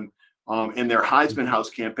Nissan and their Heisman House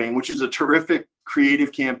campaign, which is a terrific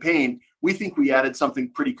creative campaign. We think we added something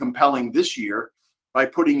pretty compelling this year by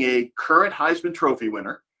putting a current Heisman Trophy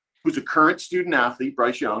winner, who's a current student athlete,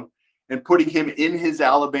 Bryce Young, and putting him in his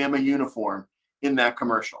Alabama uniform in that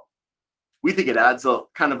commercial. We think it adds a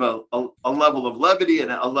kind of a level of levity and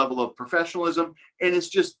a level of professionalism, and it's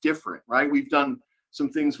just different, right? We've done some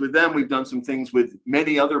things with them. We've done some things with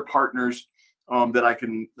many other partners that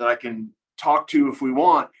I can talk to if we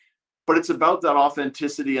want, but it's about that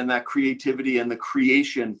authenticity and that creativity and the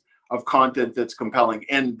creation of content that's compelling.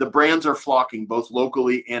 And the brands are flocking both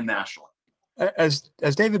locally and nationally. As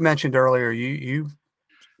David mentioned earlier, you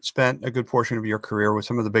spent a good portion of your career with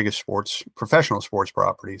some of the biggest professional sports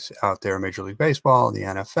properties out there, Major League Baseball, the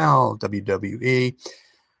NFL, WWE.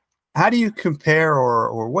 How do you compare,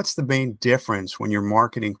 or what's the main difference when you're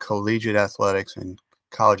marketing collegiate athletics and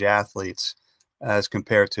college athletes as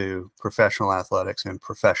compared to professional athletics and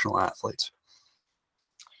professional athletes?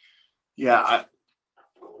 Yeah,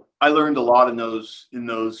 I learned a lot in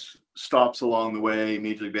those stops along the way,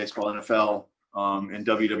 Major League Baseball, NFL, and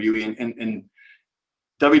WWE. And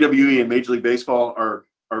WWE and Major League Baseball are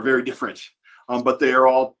very different, but they are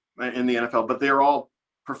all in the NFL, but they are all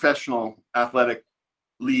professional athletic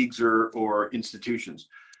leagues or institutions.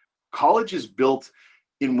 College is built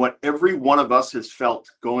in what every one of us has felt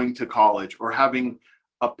going to college, or having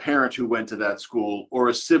a parent who went to that school, or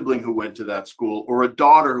a sibling who went to that school, or a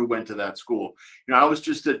daughter who went to that school. You know, I was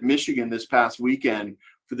just at Michigan this past weekend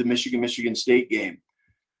for the Michigan State game.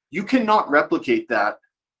 You cannot replicate that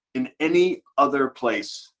in any other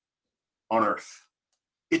place on earth.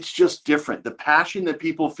 It's just different. The passion that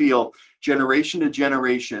people feel generation to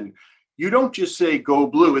generation. You don't just say go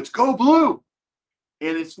blue, it's go blue.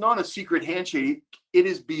 And it's not a secret handshake. It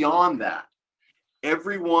is beyond that.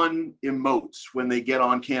 Everyone emotes when they get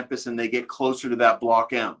on campus and they get closer to that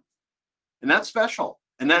Block M. And that's special.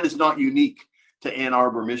 And that is not unique to Ann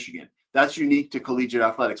Arbor, Michigan. That's unique to collegiate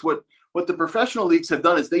athletics. What the professional leagues have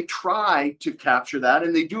done is they try to capture that,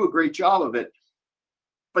 and they do a great job of it,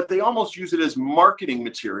 but they almost use it as marketing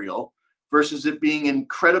material versus it being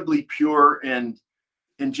incredibly pure and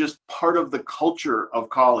just part of the culture of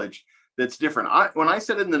college that's different. When I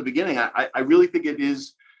said it in the beginning, I really think it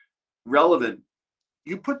is relevant.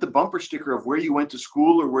 You put the bumper sticker of where you went to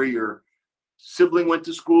school, or where your sibling went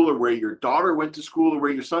to school, or where your daughter went to school, or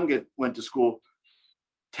where your son went to school,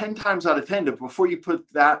 10 times out of 10, before you put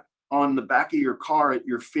that on the back of your car at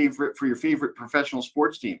your favorite professional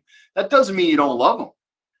sports team. That doesn't mean you don't love them,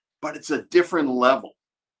 but it's a different level.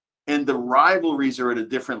 And the rivalries are at a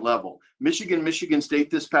different level. Michigan State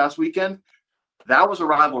this past weekend, that was a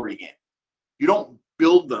rivalry game. You don't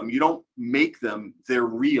build them, you don't make them. They're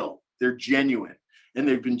real, they're genuine, and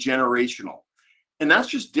they've been generational. And that's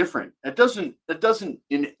just different. That doesn't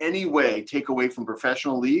in any way take away from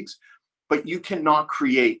professional leagues, but you cannot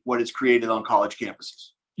create what is created on college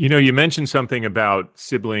campuses. You know, you mentioned something about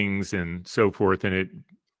siblings and so forth, and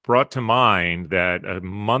brought to mind that a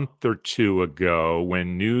month or two ago,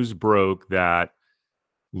 when news broke that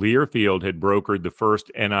Learfield had brokered the first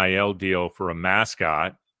NIL deal for a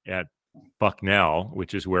mascot at Bucknell,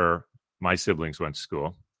 which is where my siblings went to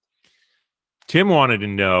school, Tim wanted to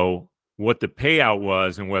know what the payout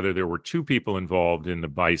was and whether there were two people involved in the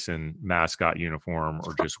Bison mascot uniform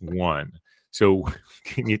or just one. So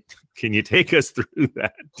can you take us through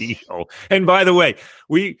that deal? And by the way,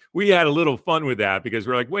 we had a little fun with that because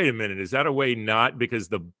we're like, wait a minute, is that a way not because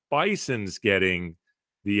the Bison's getting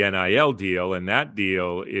the NIL deal, and that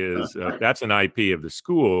deal is that's an IP of the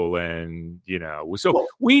school, and so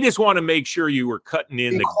we just want to make sure you were cutting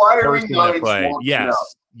in the person that play.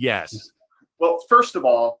 Yes. Well, first of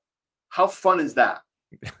all, how fun is that?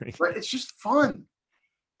 Right? It's just fun.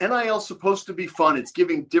 NIL is supposed to be fun. It's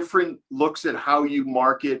giving different looks at how you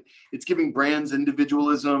market. It's giving brands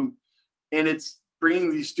individualism, and it's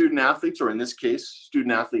bringing these student athletes, or in this case,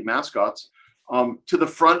 student athlete mascots, to the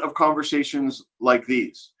front of conversations like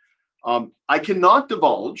these. I cannot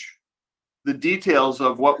divulge the details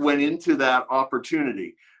of what went into that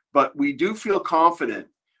opportunity, but we do feel confident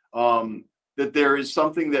that there is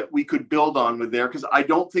something that we could build on with there, because I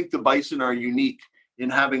don't think the Bison are unique in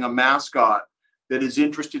having a mascot that is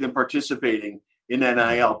interested in participating in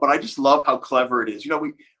NIL. But I just love how clever it is.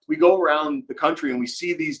 We go around the country and we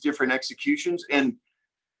see these different executions, and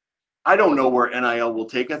I don't know where NIL will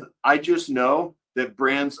take us. I just know that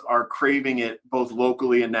brands are craving it both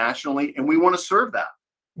locally and nationally, and we want to serve that.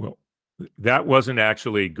 Well, that wasn't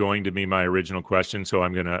actually going to be my original question, so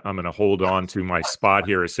I'm gonna hold on to my spot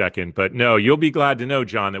here a second. But no, you'll be glad to know,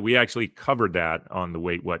 John, that we actually covered that on the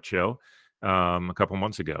Wait What show a couple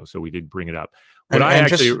months ago. So we did bring it up.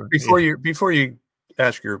 But before you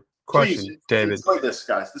ask your question, please, David, it's like this,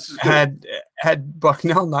 guys. This is good. Had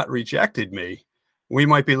Bucknell not rejected me, we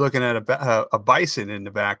might be looking at a bison in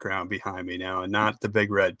the background behind me now, and not the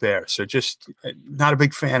big red bear. So just not a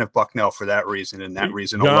big fan of Bucknell for that reason, and that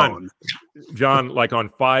reason alone. John, like on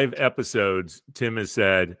 5 episodes, Tim has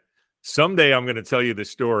said, someday I'm going to tell you the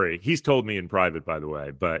story. He's told me in private, by the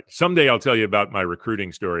way, but someday I'll tell you about my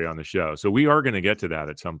recruiting story on the show. So we are going to get to that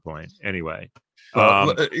at some point. Anyway.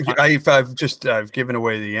 Well, I've given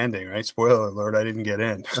away the ending, right? Spoiler alert, I didn't get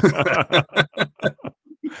in.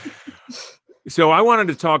 So I wanted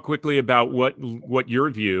to talk quickly about what your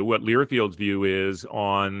view, what Learfield's view is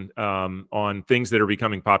on things that are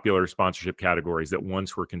becoming popular sponsorship categories that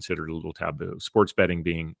once were considered a little taboo, sports betting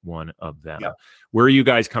being one of them. Yeah. Where are you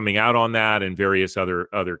guys coming out on that, and various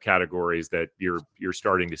other categories that you're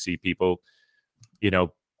starting to see people,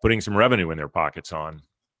 putting some revenue in their pockets on?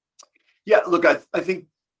 Yeah, look, I think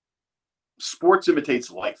sports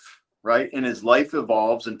imitates life, right? And as life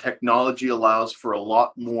evolves and technology allows for a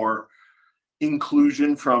lot more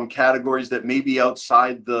inclusion from categories that may be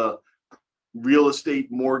outside the real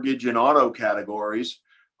estate, mortgage, and auto categories,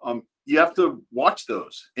 you have to watch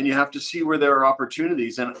those, and you have to see where there are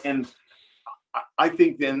opportunities. And I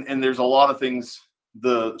think and there's a lot of things,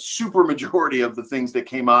 the super majority of the things that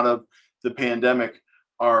came out of the pandemic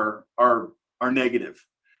are negative,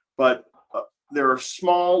 but there are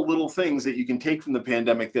small little things that you can take from the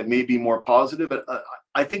pandemic that may be more positive. But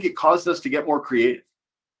I think it caused us to get more creative.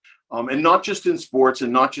 And not just in sports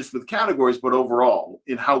and not just with categories, but overall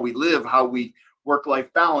in how we live, how we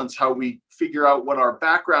work-life balance, how we figure out what our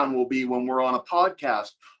background will be when we're on a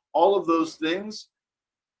podcast. All of those things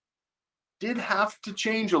did have to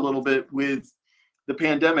change a little bit with the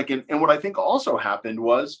pandemic. And what I think also happened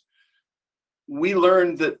was we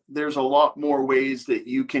learned that there's a lot more ways that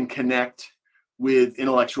you can connect with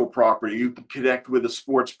intellectual property. You can connect with a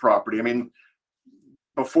sports property. I mean,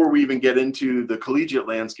 before we even get into the collegiate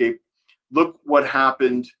landscape, look what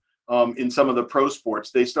happened in some of the pro sports.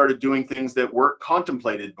 They started doing things that weren't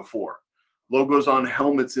contemplated before. Logos on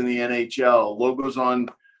helmets in the NHL, logos on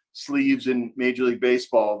sleeves in Major League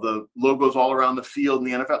Baseball, the logos all around the field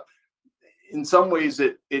in the NFL. In some ways,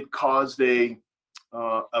 it caused a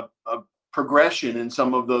progression in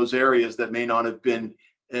some of those areas that may not have been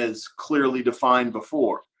as clearly defined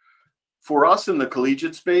before. For us in the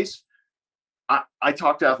collegiate space, I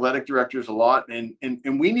talk to athletic directors a lot, and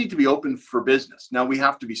we need to be open for business. Now, we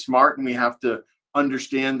have to be smart, and we have to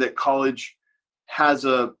understand that college has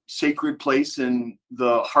a sacred place in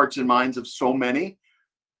the hearts and minds of so many.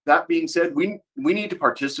 That being said, we need to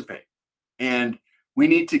participate, and we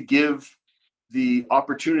need to give the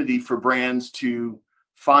opportunity for brands to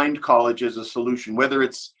find college as a solution, whether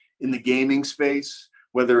it's in the gaming space,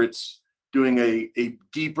 whether it's doing a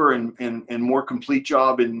deeper and more complete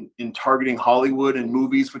job in targeting Hollywood and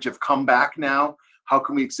movies, which have come back now. How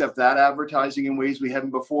can we accept that advertising in ways we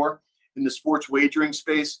haven't before? in the sports wagering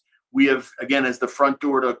space, we have, again, as the front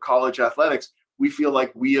door to college athletics, we feel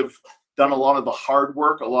like we have done a lot of the hard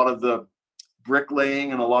work, a lot of the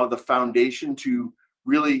bricklaying, and a lot of the foundation to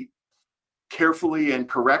really carefully and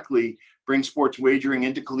correctly bring sports wagering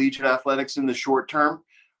into collegiate athletics in the short term.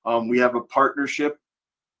 We have a partnership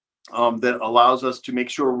that allows us to make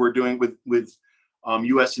sure we're doing with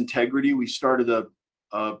U.S. Integrity. We started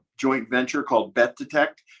a joint venture called Bet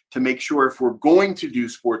Detect to make sure if we're going to do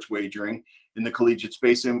sports wagering in the collegiate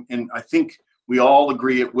space, and I think we all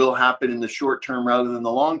agree it will happen in the short term rather than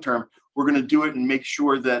the long term, we're going to do it and make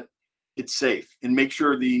sure that it's safe and make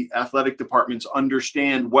sure the athletic departments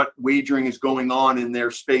understand what wagering is going on in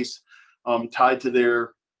their space tied to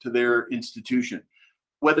their institution.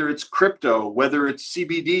 Whether it's crypto, whether it's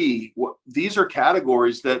CBD, these are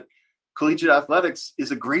categories that collegiate athletics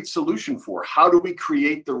is a great solution for. How do we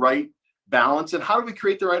create the right balance, and how do we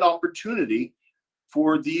create the right opportunity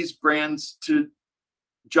for these brands to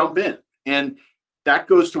jump in? And that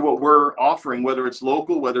goes to what we're offering, whether it's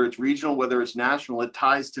local, whether it's regional, whether it's national. It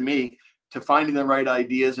ties to me to finding the right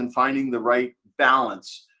ideas and finding the right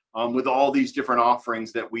balance with all these different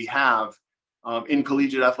offerings that we have in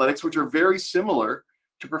collegiate athletics, which are very similar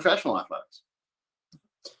to professional athletics.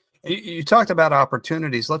 You talked about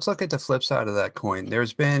opportunities. Let's look at the flip side of that coin.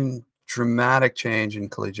 There's been dramatic change in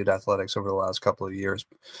collegiate athletics over the last couple of years,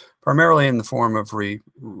 primarily in the form of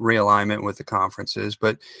realignment with the conferences.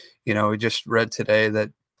 But, we just read today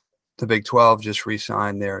that the Big 12 just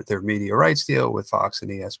re-signed their media rights deal with Fox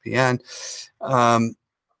and ESPN.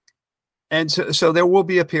 And so there will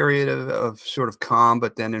be a period of sort of calm,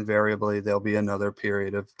 but then invariably there'll be another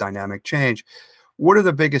period of dynamic change. What are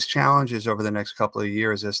the biggest challenges over the next couple of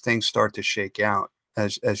years as things start to shake out,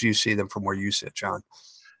 as you see them from where you sit, John?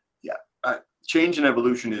 Yeah, change and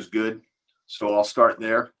evolution is good. So I'll start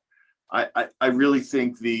there. I really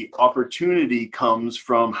think the opportunity comes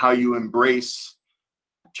from how you embrace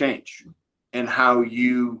change and how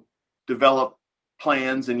you develop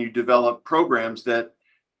plans and you develop programs that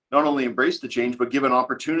not only embrace the change, but give an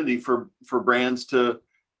opportunity for brands to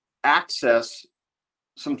access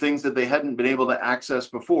some things that they hadn't been able to access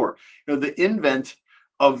before. The invent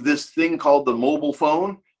of this thing called the mobile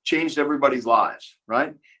phone changed everybody's lives,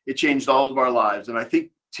 right? It changed all of our lives. And I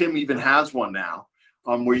think Tim even has one now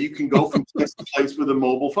where you can go from place to place with a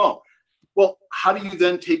mobile phone. Well, how do you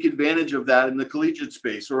then take advantage of that in the collegiate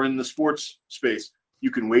space or in the sports space? You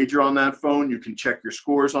can wager on that phone. You can check your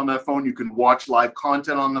scores on that phone. You can watch live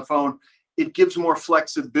content on the phone. It gives more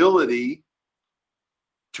flexibility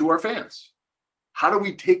to our fans. How do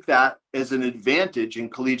we take that as an advantage in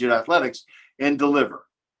collegiate athletics and deliver?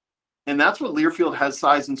 And that's what Learfield has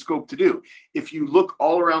size and scope to do. If you look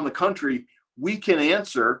all around the country, we can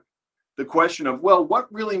answer the question of, well,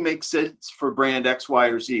 what really makes sense for brand X, Y,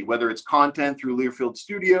 or Z, whether it's content through Learfield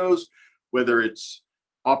Studios, whether it's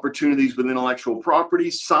opportunities with intellectual property,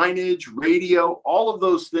 signage, radio, all of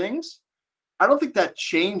those things. I don't think that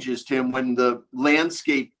changes, Tim, when the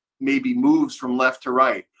landscape maybe moves from left to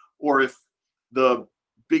right, or if the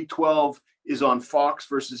Big 12 is on Fox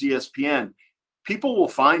versus ESPN. People will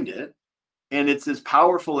find it, and it's as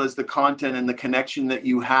powerful as the content and the connection that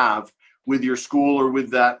you have with your school or with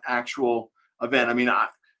that actual event. I mean,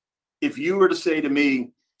 if you were to say to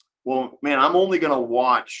me, well, man, I'm only going to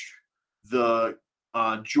watch the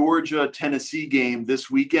Georgia-Tennessee game this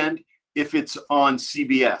weekend if it's on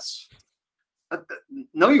CBS.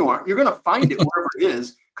 No, you aren't. You're going to find it wherever it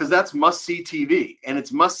is, because that's must-see TV, and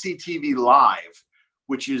it's must-see TV live,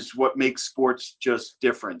 which is what makes sports just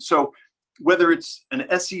different. So whether it's an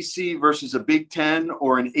SEC versus a Big 10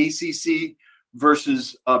 or an ACC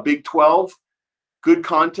versus a Big 12, good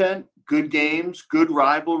content, good games, good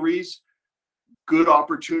rivalries, good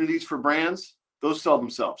opportunities for brands, those sell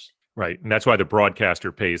themselves. Right. And that's why the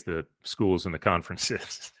broadcaster pays the schools and the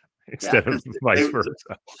conferences instead of vice versa.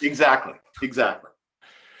 Exactly.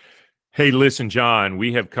 Hey, listen, John,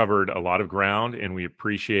 we have covered a lot of ground and we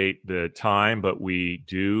appreciate the time, but we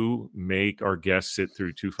do make our guests sit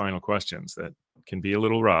through two final questions that can be a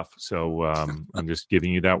little rough. So I'm just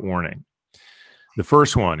giving you that warning. The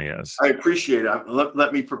first one is... I appreciate it.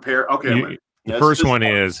 Let me prepare. Okay. The first one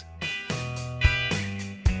is...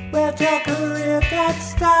 Where'd your career get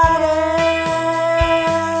started?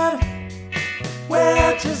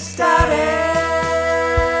 Where'd you started?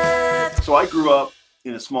 So I grew up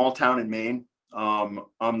in a small town in Maine.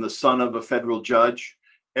 I'm the son of a federal judge.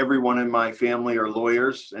 Everyone in my family are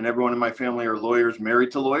lawyers, and everyone in my family are lawyers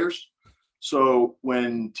married to lawyers. So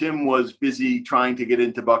when Tim was busy trying to get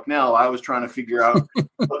into Bucknell, I was trying to figure out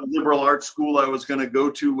what liberal arts school I was going to go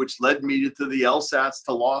to, which led me to the LSATs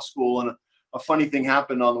to law school. And a funny thing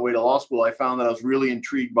happened on the way to law school. I found that I was really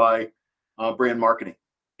intrigued by brand marketing.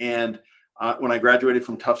 And when I graduated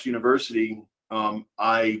from Tufts University,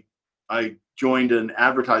 I joined an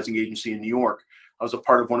advertising agency in New York. I was a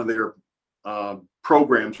part of one of their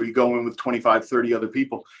programs where you go in with 25, 30 other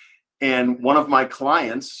people. And one of my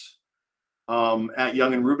clients at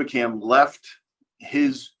Young and Rubicam left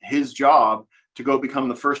his job to go become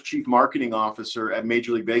the first chief marketing officer at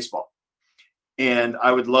Major League Baseball. And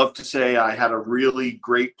I would love to say I had a really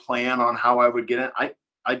great plan on how I would get it.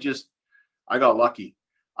 I got lucky.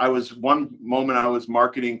 One moment I was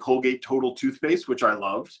marketing Colgate Total toothpaste, which I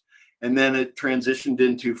loved. And then it transitioned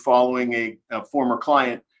into following a former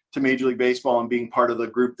client to Major League Baseball and being part of the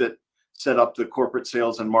group that set up the corporate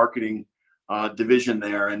sales and marketing division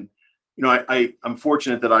there. And, I'm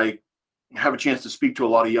fortunate that I have a chance to speak to a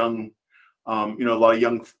lot of young,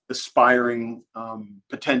 aspiring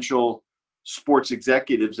potential sports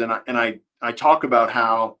executives. And I talk about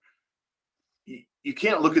how you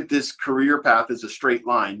can't look at this career path as a straight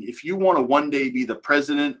line. If you want to one day be the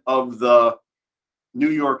president of the New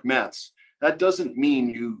York Mets, that doesn't mean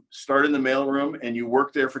you start in the mailroom and you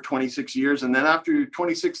work there for 26 years. And then after your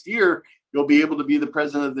 26th year, you'll be able to be the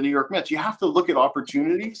president of the New York Mets. You have to look at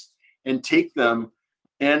opportunities and take them.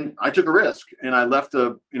 And I took a risk and I left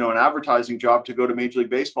an advertising job to go to Major League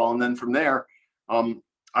Baseball. And then from there,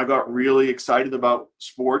 I got really excited about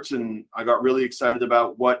sports, and I got really excited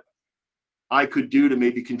about what I could do to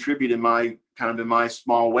maybe contribute in my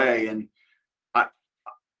small way. And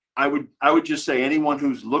I would just say anyone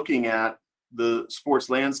who's looking at the sports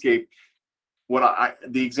landscape,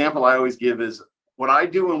 the example I always give is what I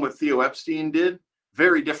do and what Theo Epstein did,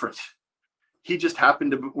 very different. He just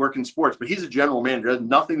happened to work in sports, but he's a general manager. It has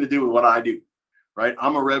nothing to do with what I do, right?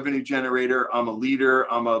 I'm a revenue generator. I'm a leader.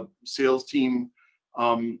 I'm a sales team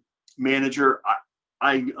manager.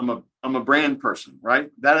 I'm a brand person,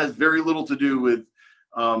 right? That has very little to do with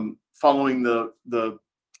following the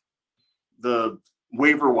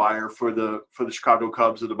waiver wire for the Chicago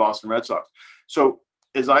Cubs or the Boston Red Sox. So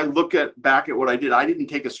as I look back at what I did, I didn't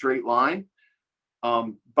take a straight line,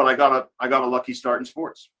 but I got a lucky start in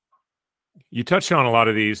sports. You touched on a lot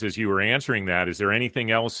of these as you were answering that. Is there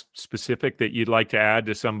anything else specific that you'd like to add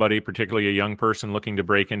to somebody, particularly a young person looking to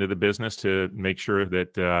break into the business, to make sure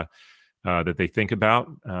that that they think about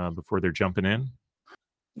before they're jumping in?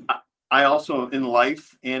 I also, in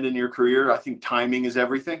life and in your career, I think timing is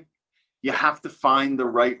everything. You have to find the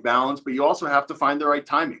right balance, but you also have to find the right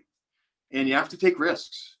timing, and you have to take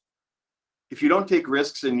risks. If you don't take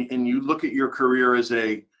risks and you look at your career as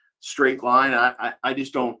a straight line,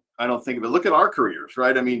 I don't think of it. Look at our careers,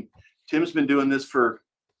 right? I mean, Tim's been doing this for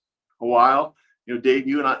a while. Dave,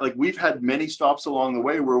 you and I, we've had many stops along the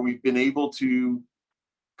way where we've been able to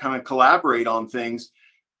kind of collaborate on things.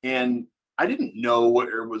 And I didn't know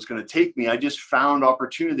where it was going to take me. I just found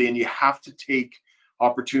opportunity, and you have to take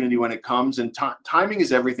opportunity when it comes. And timing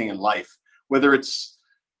is everything in life, whether it's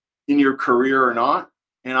in your career or not.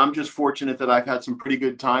 And I'm just fortunate that I've had some pretty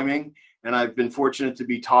good timing, and I've been fortunate to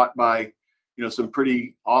be taught by some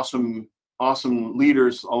pretty awesome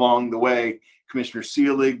leaders along the way. Commissioner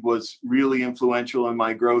Seelig was really influential in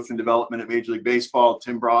my growth and development at Major League Baseball,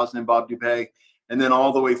 Tim Brosnan, Bob Dupay, and then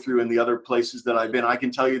all the way through in the other places that I've been. I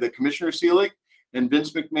can tell you that Commissioner Seelig and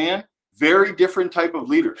Vince McMahon, very different type of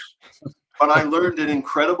leaders. But I learned an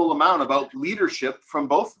incredible amount about leadership from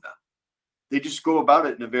both of them. They just go about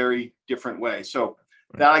it in a very different way. So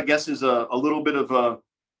that, I guess, is a little bit of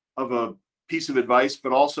a piece of advice,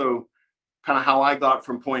 but also kind of how I got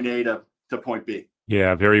from point A to point B.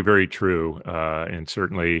 Yeah, very, very true. And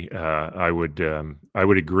certainly I would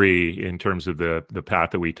agree in terms of the path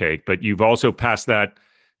that we take. But you've also passed that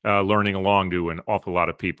learning along to an awful lot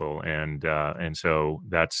of people. And so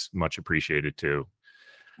that's much appreciated too.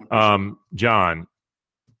 John,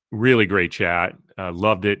 really great chat.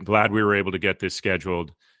 Loved it. Glad we were able to get this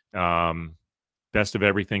scheduled. Best of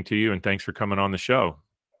everything to you. And thanks for coming on the show.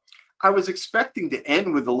 I was expecting to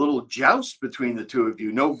end with a little joust between the two of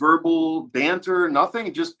you. No verbal banter,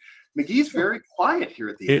 nothing. Just McGhee's very quiet here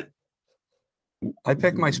at the end. I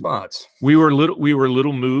picked my spots. We were a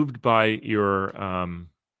little moved by your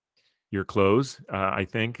clothes. I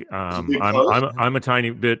think I'm a tiny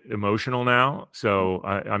bit emotional now, so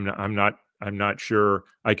I'm not sure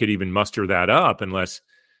I could even muster that up unless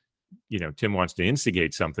Tim wants to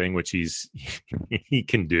instigate something, which he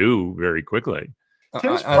can do very quickly.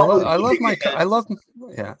 Yeah,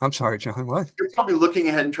 I'm sorry, John. What? You're probably looking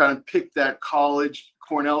ahead and trying to pick that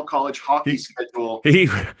Cornell College hockey schedule,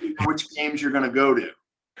 which games you're going to go to.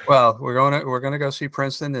 Well, we're going to go see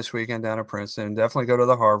Princeton this weekend down at Princeton. Definitely go to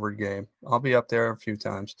the Harvard game. I'll be up there a few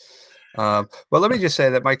times. But let me just say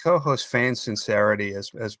that my co-host feigns sincerity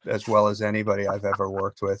as well as anybody I've ever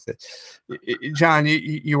worked with. John,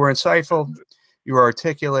 you were insightful, you were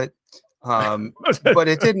articulate, but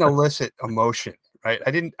it didn't elicit emotion, right?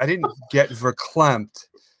 I didn't get verklempt,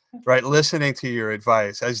 right, listening to your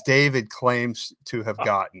advice, as David claims to have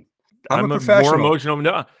gotten. I'm a professional. More emotional.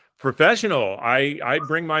 No, professional. I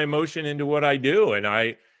bring my emotion into what I do, and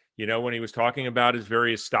when he was talking about his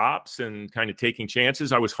various stops and kind of taking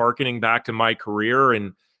chances, I was hearkening back to my career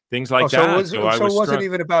and things like that. So it wasn't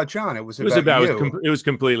even about John. It was you. It was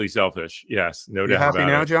completely selfish. Yes, no doubt. You happy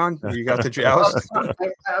now, John? You got the joust?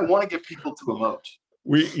 I want to get people to emote.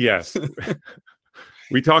 Yes.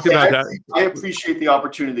 We talked about that. I appreciate the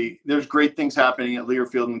opportunity. There's great things happening at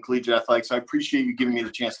Learfield and collegiate athletics. I appreciate you giving me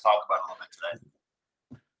the chance to talk about it a little bit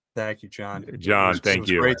today. Thank you, John. John, thank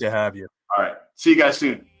you. Great to have you. All right. See you guys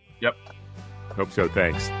soon. Yep. Hope so.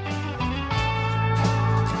 Thanks.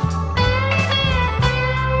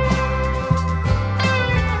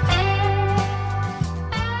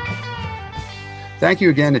 Thank you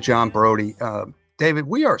again to John Brody. David,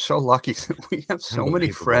 we are so lucky that we have so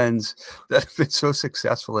many friends that have been so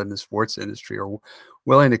successful in the sports industry or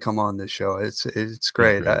willing to come on this show. It's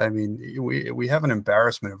great. I mean, we have an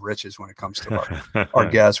embarrassment of riches when it comes to our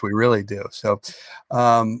guests. We really do. So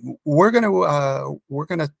we're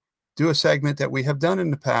gonna do a segment that we have done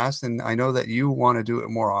in the past, and I know that you want to do it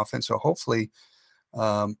more often. So hopefully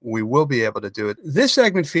we will be able to do it. This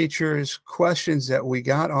segment features questions that we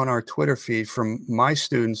got on our Twitter feed from my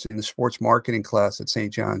students in the sports marketing class at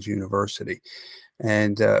St. John's University.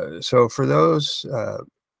 And so for those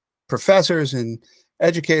professors and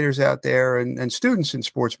educators out there and students in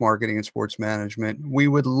sports marketing and sports management, we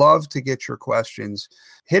would love to get your questions.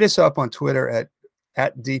 Hit us up on Twitter at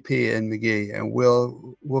DP and McGhee, and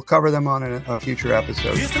we'll cover them on a future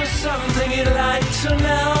episode. Is there something you'd like to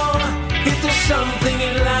know? If there's something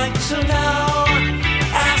you'd like to know,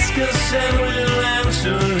 ask us and we'll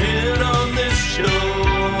answer it on this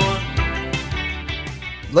show.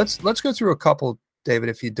 Let's go through a couple, David,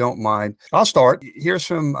 if you don't mind. I'll start. Here's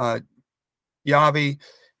from Yavi.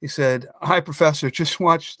 He said, "Hi, Professor. Just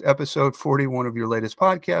watched episode 41 of your latest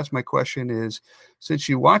podcast. My question is, since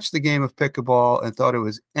you watched the game of pickleball and thought it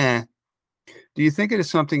was do you think it is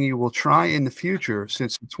something you will try in the future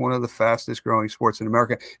since it's one of the fastest growing sports in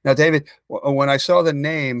America?" Now, David, when I saw the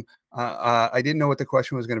name, I didn't know what the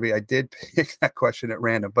question was going to be. I did pick that question at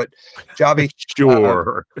random, but Javi,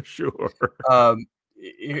 sure.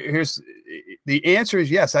 Here's the answer is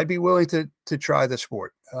yes. I'd be willing to try the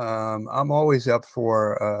sport. I'm always up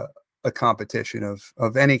for a competition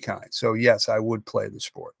of any kind. So yes, I would play the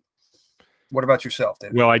sport. What about yourself,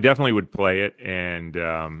 David? Well, I definitely would play it, and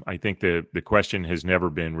I think the question has never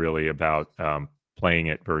been really about playing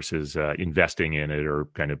it versus investing in it or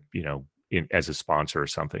kind of as a sponsor or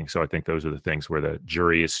something. So I think those are the things where the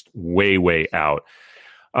jury is way out.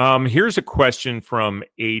 Here's a question from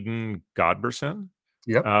Aiden Godberson.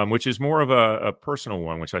 Yep. Which is more of a personal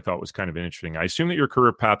one, which I thought was kind of interesting. I assume that your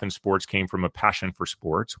career path in sports came from a passion for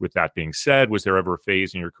sports. With that being said, was there ever a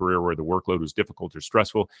phase in your career where the workload was difficult or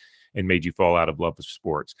stressful and made you fall out of love with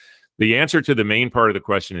sports? The answer to the main part of the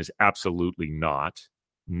question is absolutely not.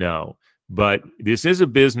 No. But this is a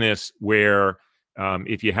business where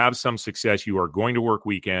if you have some success, you are going to work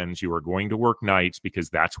weekends, you are going to work nights,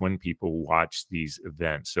 because that's when people watch these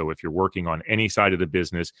events. So if you're working on any side of the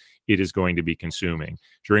business, it is going to be consuming.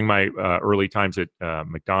 During my early times at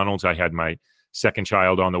McDonald's, I had my second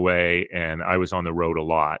child on the way, and I was on the road a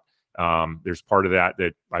lot. There's part of that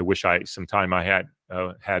I wish some time I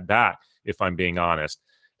had back, if I'm being honest.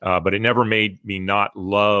 But it never made me not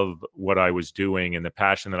love what I was doing and the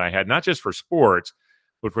passion that I had, not just for sports,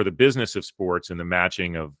 but for the business of sports and the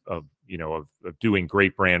matching of doing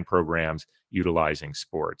great brand programs utilizing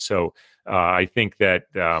sports. So I think that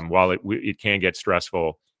while it can get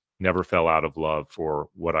stressful, never fell out of love for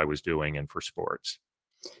what I was doing and for sports.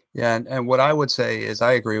 Yeah, and what I would say is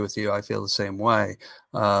I agree with you. I feel the same way.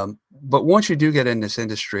 But once you do get in this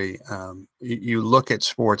industry, you look at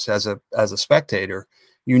sports as a spectator.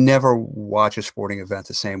 You never watch a sporting event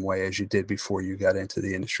the same way as you did before you got into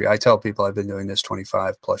the industry. I tell people I've been doing this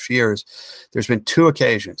 25 plus years. There's been two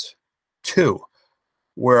occasions,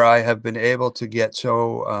 where I have been able to get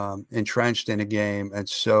so entrenched in a game and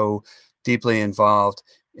so deeply involved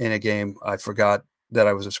in a game, I forgot that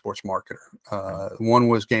I was a sports marketer. One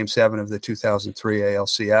was Game 7 of the 2003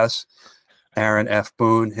 ALCS. Aaron F.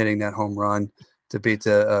 Boone hitting that home run to beat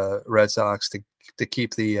the Red Sox to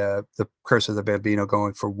keep the curse of the Bambino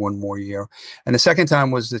going for one more year. And the second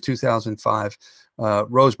time was the 2005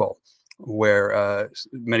 Rose Bowl, where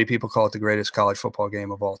many people call it the greatest college football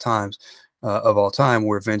game of all time,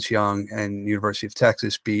 where Vince Young and University of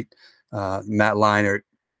Texas beat Matt Leinart,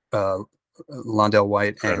 Londell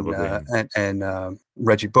White, and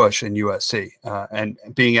Reggie Bush in USC. And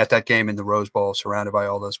being at that game in the Rose Bowl, surrounded by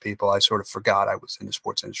all those people, I sort of forgot I was in the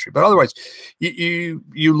sports industry. But otherwise, you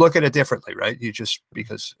look at it differently, right? You just,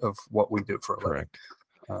 because of what we do for a living.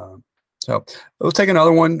 So let's take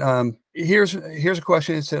another one. Here's a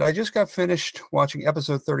question. It said, I just got finished watching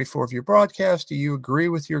episode 34 of your broadcast. Do you agree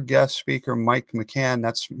with your guest speaker, Mike McCann?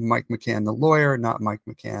 That's Mike McCann, the lawyer, not Mike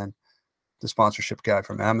McCann, the sponsorship guy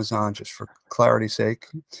from Amazon, just for clarity's sake.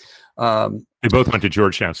 They both went to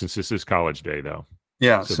Georgetown since this is college day, though.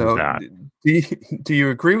 Yeah. So do you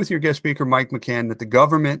agree with your guest speaker, Mike McCann, that the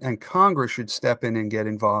government and Congress should step in and get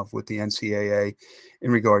involved with the NCAA in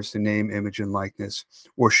regards to name, image, and likeness,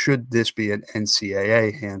 or should this be an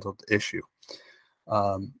NCAA handled issue?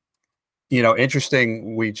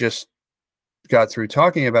 Interesting. We just got through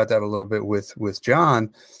talking about that a little bit with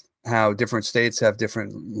John, how different states have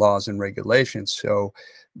different laws and regulations. So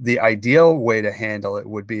the ideal way to handle it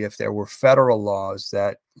would be if there were federal laws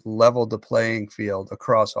that leveled the playing field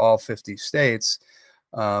across all 50 states,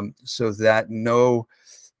 so that no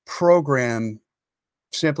program,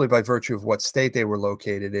 simply by virtue of what state they were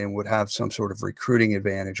located in, would have some sort of recruiting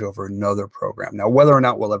advantage over another program. Now, whether or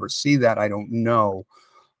not we'll ever see that, I don't know.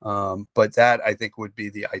 But that, I think, would be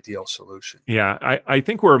the ideal solution. Yeah, I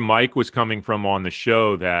think where Mike was coming from on the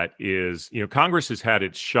show, that is, Congress has had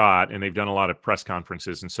its shot and they've done a lot of press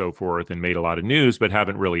conferences and so forth and made a lot of news, but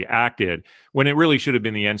haven't really acted, when it really should have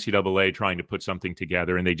been the NCAA trying to put something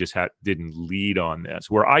together, and they just didn't lead on this.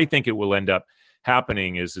 Where I think it will end up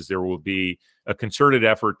happening is there will be a concerted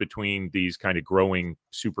effort between these kind of growing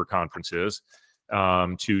super conferences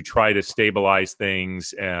to try to stabilize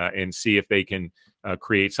things and see if they can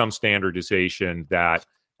create some standardization that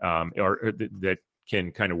that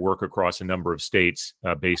can kind of work across a number of states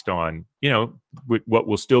based on what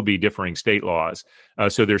will still be differing state laws.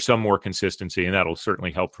 So there's some more consistency, and that'll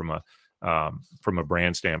certainly help from a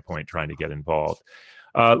brand standpoint trying to get involved.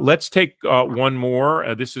 Let's take one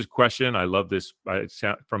more. This is a question. I love this. It's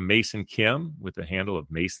from Mason Kim with the handle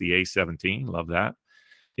of Mace the A17. Love that.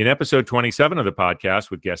 In episode 27 of the podcast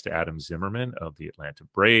with guest Adam Zimmerman of the Atlanta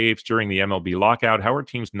Braves, during the MLB lockout, how are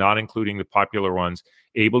teams, not including the popular ones,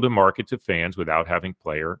 able to market to fans without having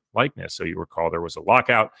player likeness? So you recall there was a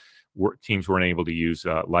lockout. Teams weren't able to use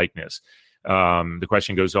likeness. The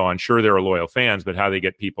question goes on, sure, there are loyal fans, but how do they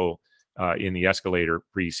get people in the escalator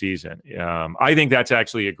preseason? I think that's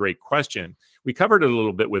actually a great question. We covered it a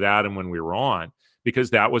little bit with Adam when we were on, because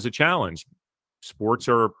that was a challenge. Sports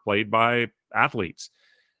are played by athletes.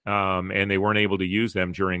 And they weren't able to use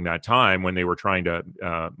them during that time when they were trying to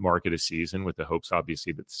market a season, with the hopes,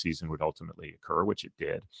 obviously, that the season would ultimately occur, which it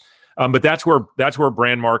did. But that's where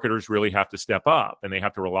brand marketers really have to step up, and they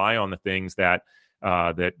have to rely on the things that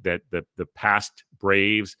the past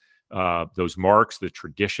Braves, those marks, the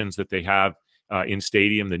traditions that they have in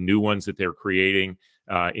stadium, the new ones that they're creating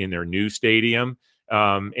in their new stadium,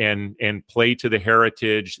 and play to the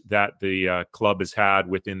heritage that the club has had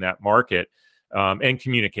within that market. And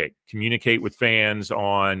communicate with fans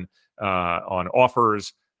on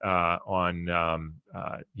offers, on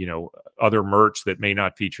other merch that may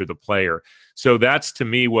not feature the player. So that's, to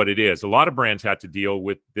me, what it is. A lot of brands had to deal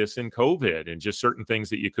with this in COVID and just certain things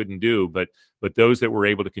that you couldn't do, but those that were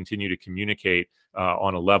able to continue to communicate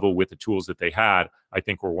on a level with the tools that they had, I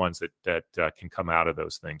think were ones that can come out of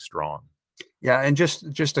those things strong. Yeah, and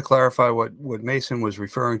just to clarify what Mason was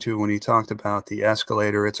referring to when he talked about the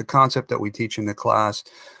escalator, it's a concept that we teach in the class,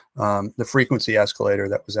 the frequency escalator,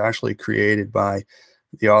 that was actually created by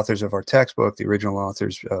the authors of our textbook, the original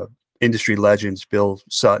authors, industry legends Bill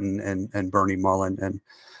Sutton and Bernie Mullen,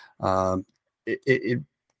 and it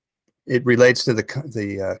relates to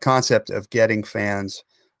the concept of getting fans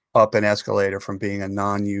up an escalator from being a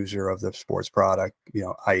non-user of the sports product,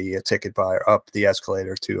 i.e. a ticket buyer, up the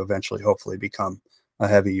escalator to eventually, hopefully, become a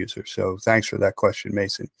heavy user. So thanks for that question,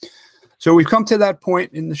 Mason. So we've come to that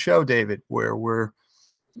point in the show, David, where we're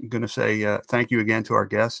going to say thank you again to our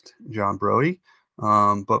guest, John Brody.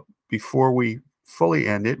 But before we fully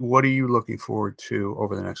end it, what are you looking forward to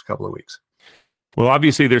over the next couple of weeks? Well,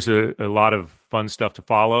 obviously, there's a lot of fun stuff to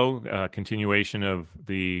follow. Continuation of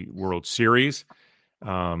the World Series.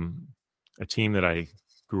 A team that I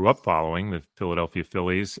grew up following, the Philadelphia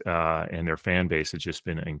Phillies, and their fan base has just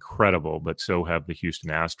been incredible, but so have the Houston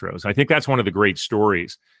Astros. I think that's one of the great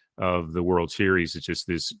stories of the World Series. It's just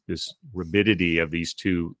this rabidity of these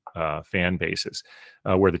two fan bases.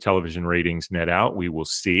 Where the television ratings net out, we will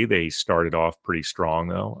see. They started off pretty strong,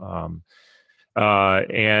 though.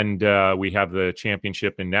 And we have the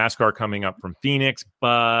championship in NASCAR coming up from Phoenix,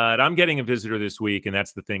 but I'm getting a visitor this week, and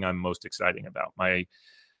that's the thing I'm most excited about.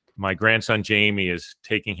 My grandson Jamie is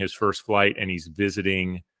taking his first flight, and he's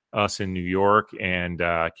visiting us in New York, and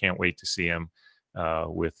can't wait to see him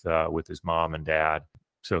with his mom and dad.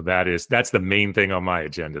 So that's the main thing on my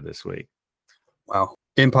agenda this week. Wow.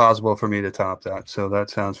 Impossible for me to top that. So that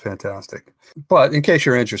sounds fantastic. But in case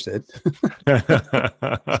you're interested,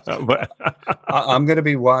 I'm going to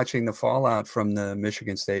be watching the fallout from the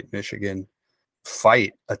Michigan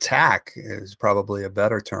fight. Attack is probably a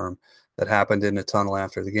better term, that happened in the tunnel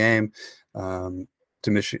after the game.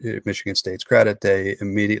 To Michigan State's credit, they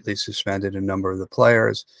immediately suspended a number of the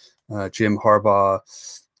players. Jim Harbaugh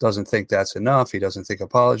doesn't think that's enough. He doesn't think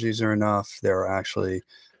apologies are enough. There are actually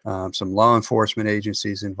some law enforcement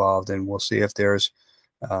agencies involved, and we'll see if there's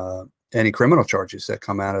any criminal charges that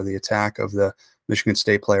come out of the attack of the Michigan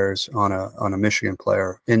State players on a Michigan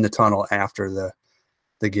player in the tunnel after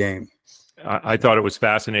the game. I thought it was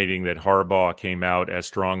fascinating that Harbaugh came out as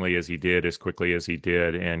strongly as he did, as quickly as he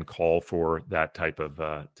did, and call for that type of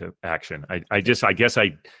action. I guess I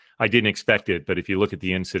didn't expect it, but if you look at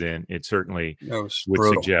the incident, it certainly would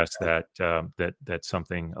brutal. Suggest that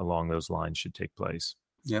something along those lines should take place.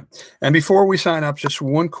 Yep. And before we sign up, just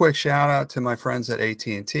one quick shout out to my friends at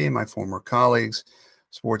AT&T, my former colleagues.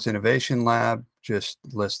 Sports Innovation Lab just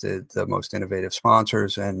listed the most innovative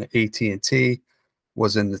sponsors, and AT&T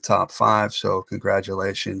was in the top 5. So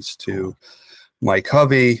congratulations to Mike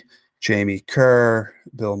Hovey, Jamie Kerr,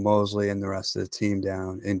 Bill Mosley, and the rest of the team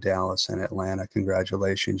down in Dallas and Atlanta.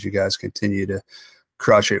 Congratulations. You guys continue to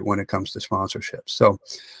crush it when it comes to sponsorship. So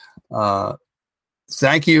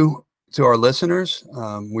thank you to our listeners.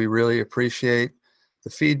 We really appreciate the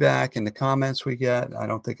feedback and the comments we get. I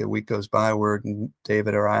don't think a week goes by where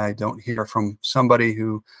David or I don't hear from somebody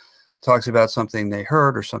who talks about something they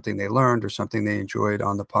heard or something they learned or something they enjoyed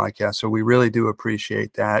on the podcast. So we really do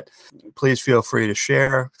appreciate that. Please feel free to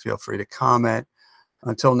share, feel free to comment.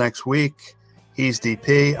 Until next week, he's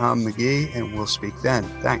DP, I'm McGhee, and we'll speak then.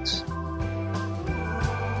 Thanks.